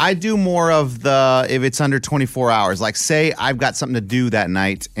 Eddie? I do more of the if it's under 24 hours. Like, say I've got something to do that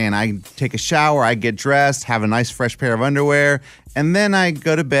night, and I take a shower, I get dressed, have a nice fresh pair of underwear, and then I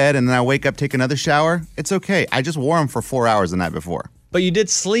go to bed, and then I wake up, take another shower. It's okay. I just wore them for 4 hours the night before. But you did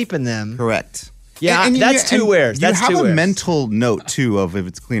sleep in them. Correct. Yeah, that's two wears. That's you have two a wears. mental note, too, of if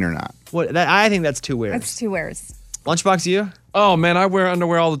it's clean or not. I think that's 2 wears. That's 2 wears. Lunchbox, you? Oh, man, I wear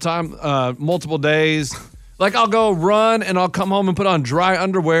underwear all the time, multiple days. Like, I'll go run, and I'll come home and put on dry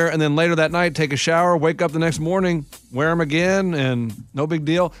underwear, and then later that night, take a shower, wake up the next morning, wear them again, and no big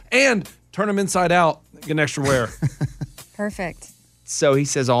deal. And turn them inside out, get an extra wear. Perfect. So he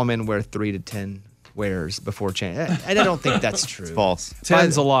says all men wear 3 to 10 wears before change. I don't think that's true. It's false.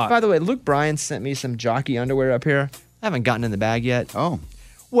 10's a lot. By the way, Luke Bryan sent me some jockey underwear up here. I haven't gotten in the bag yet. Oh.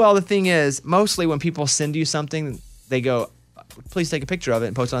 Well, the thing is, mostly when people send you something, they go, please take a picture of it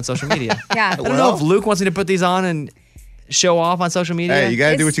and post it on social media. Yeah. I don't know if Luke wants me to put these on and show off on social media. Hey, you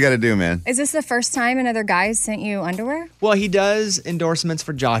got to do what you got to do, man. Is this the first time another guy sent you underwear? Well, he does endorsements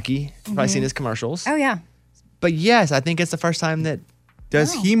for Jockey. Probably seen his commercials. Oh, yeah. But yes, I think it's the first time that.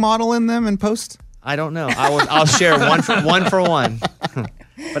 Does he model in them and post? I don't know. I'll share one for one.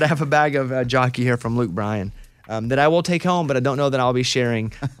 But I have a bag of Jockey here from Luke Bryan that I will take home, but I don't know that I'll be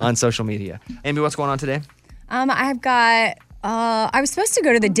sharing on social media. Amy, what's going on today? I've got. I was supposed to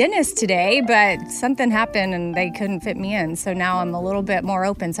go to the dentist today, but something happened and they couldn't fit me in. So now I'm a little bit more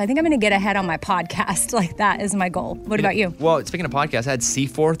open. So I think I'm going to get ahead on my podcast. Like, that is my goal. What about you? Well, speaking of podcasts, I had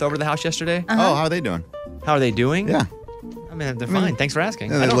Seaforth over to the house yesterday. Oh, how are they doing? How are they doing? Yeah. I mean, they're fine. Thanks for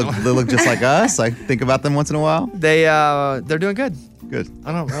asking. Yeah, they look just like us. I think about them once in a while. They're doing good. Good.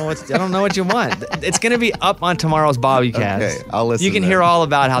 I don't know what you want. It's going to be up on tomorrow's Bobbycast. Okay, I'll listen. You can then. hear all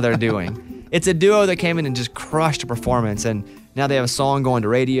about how they're doing. It's a duo that came in and just crushed a performance, and now they have a song going to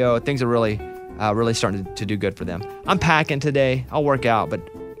radio. Things are really starting to do good for them. I'm packing today. I'll work out, but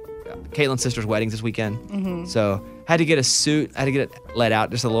Caitlin's sister's wedding's this weekend, so had to get a suit. I had to get it let out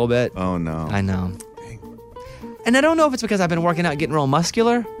just a little bit. Oh no! I know. And I don't know if it's because I've been working out, getting real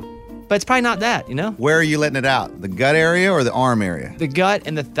muscular, but it's probably not that. You know. Where are you letting it out? The gut area or the arm area? The gut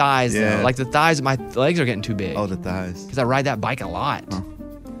and the thighs. Yeah. Though. Like the thighs, my legs are getting too big. Oh, the thighs. Because I ride that bike a lot. Huh.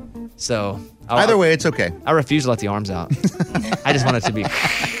 So either way, it's okay. I refuse to let the arms out. I just want it to be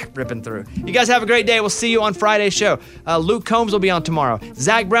ripping through. You guys have a great day. We'll see you on Friday's show. Luke Combs will be on tomorrow.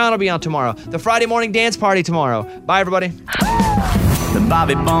 Zach Brown will be on tomorrow. The Friday morning dance party tomorrow. Bye, everybody. The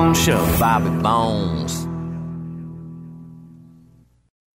Bobby Bones Show. Bobby Bones.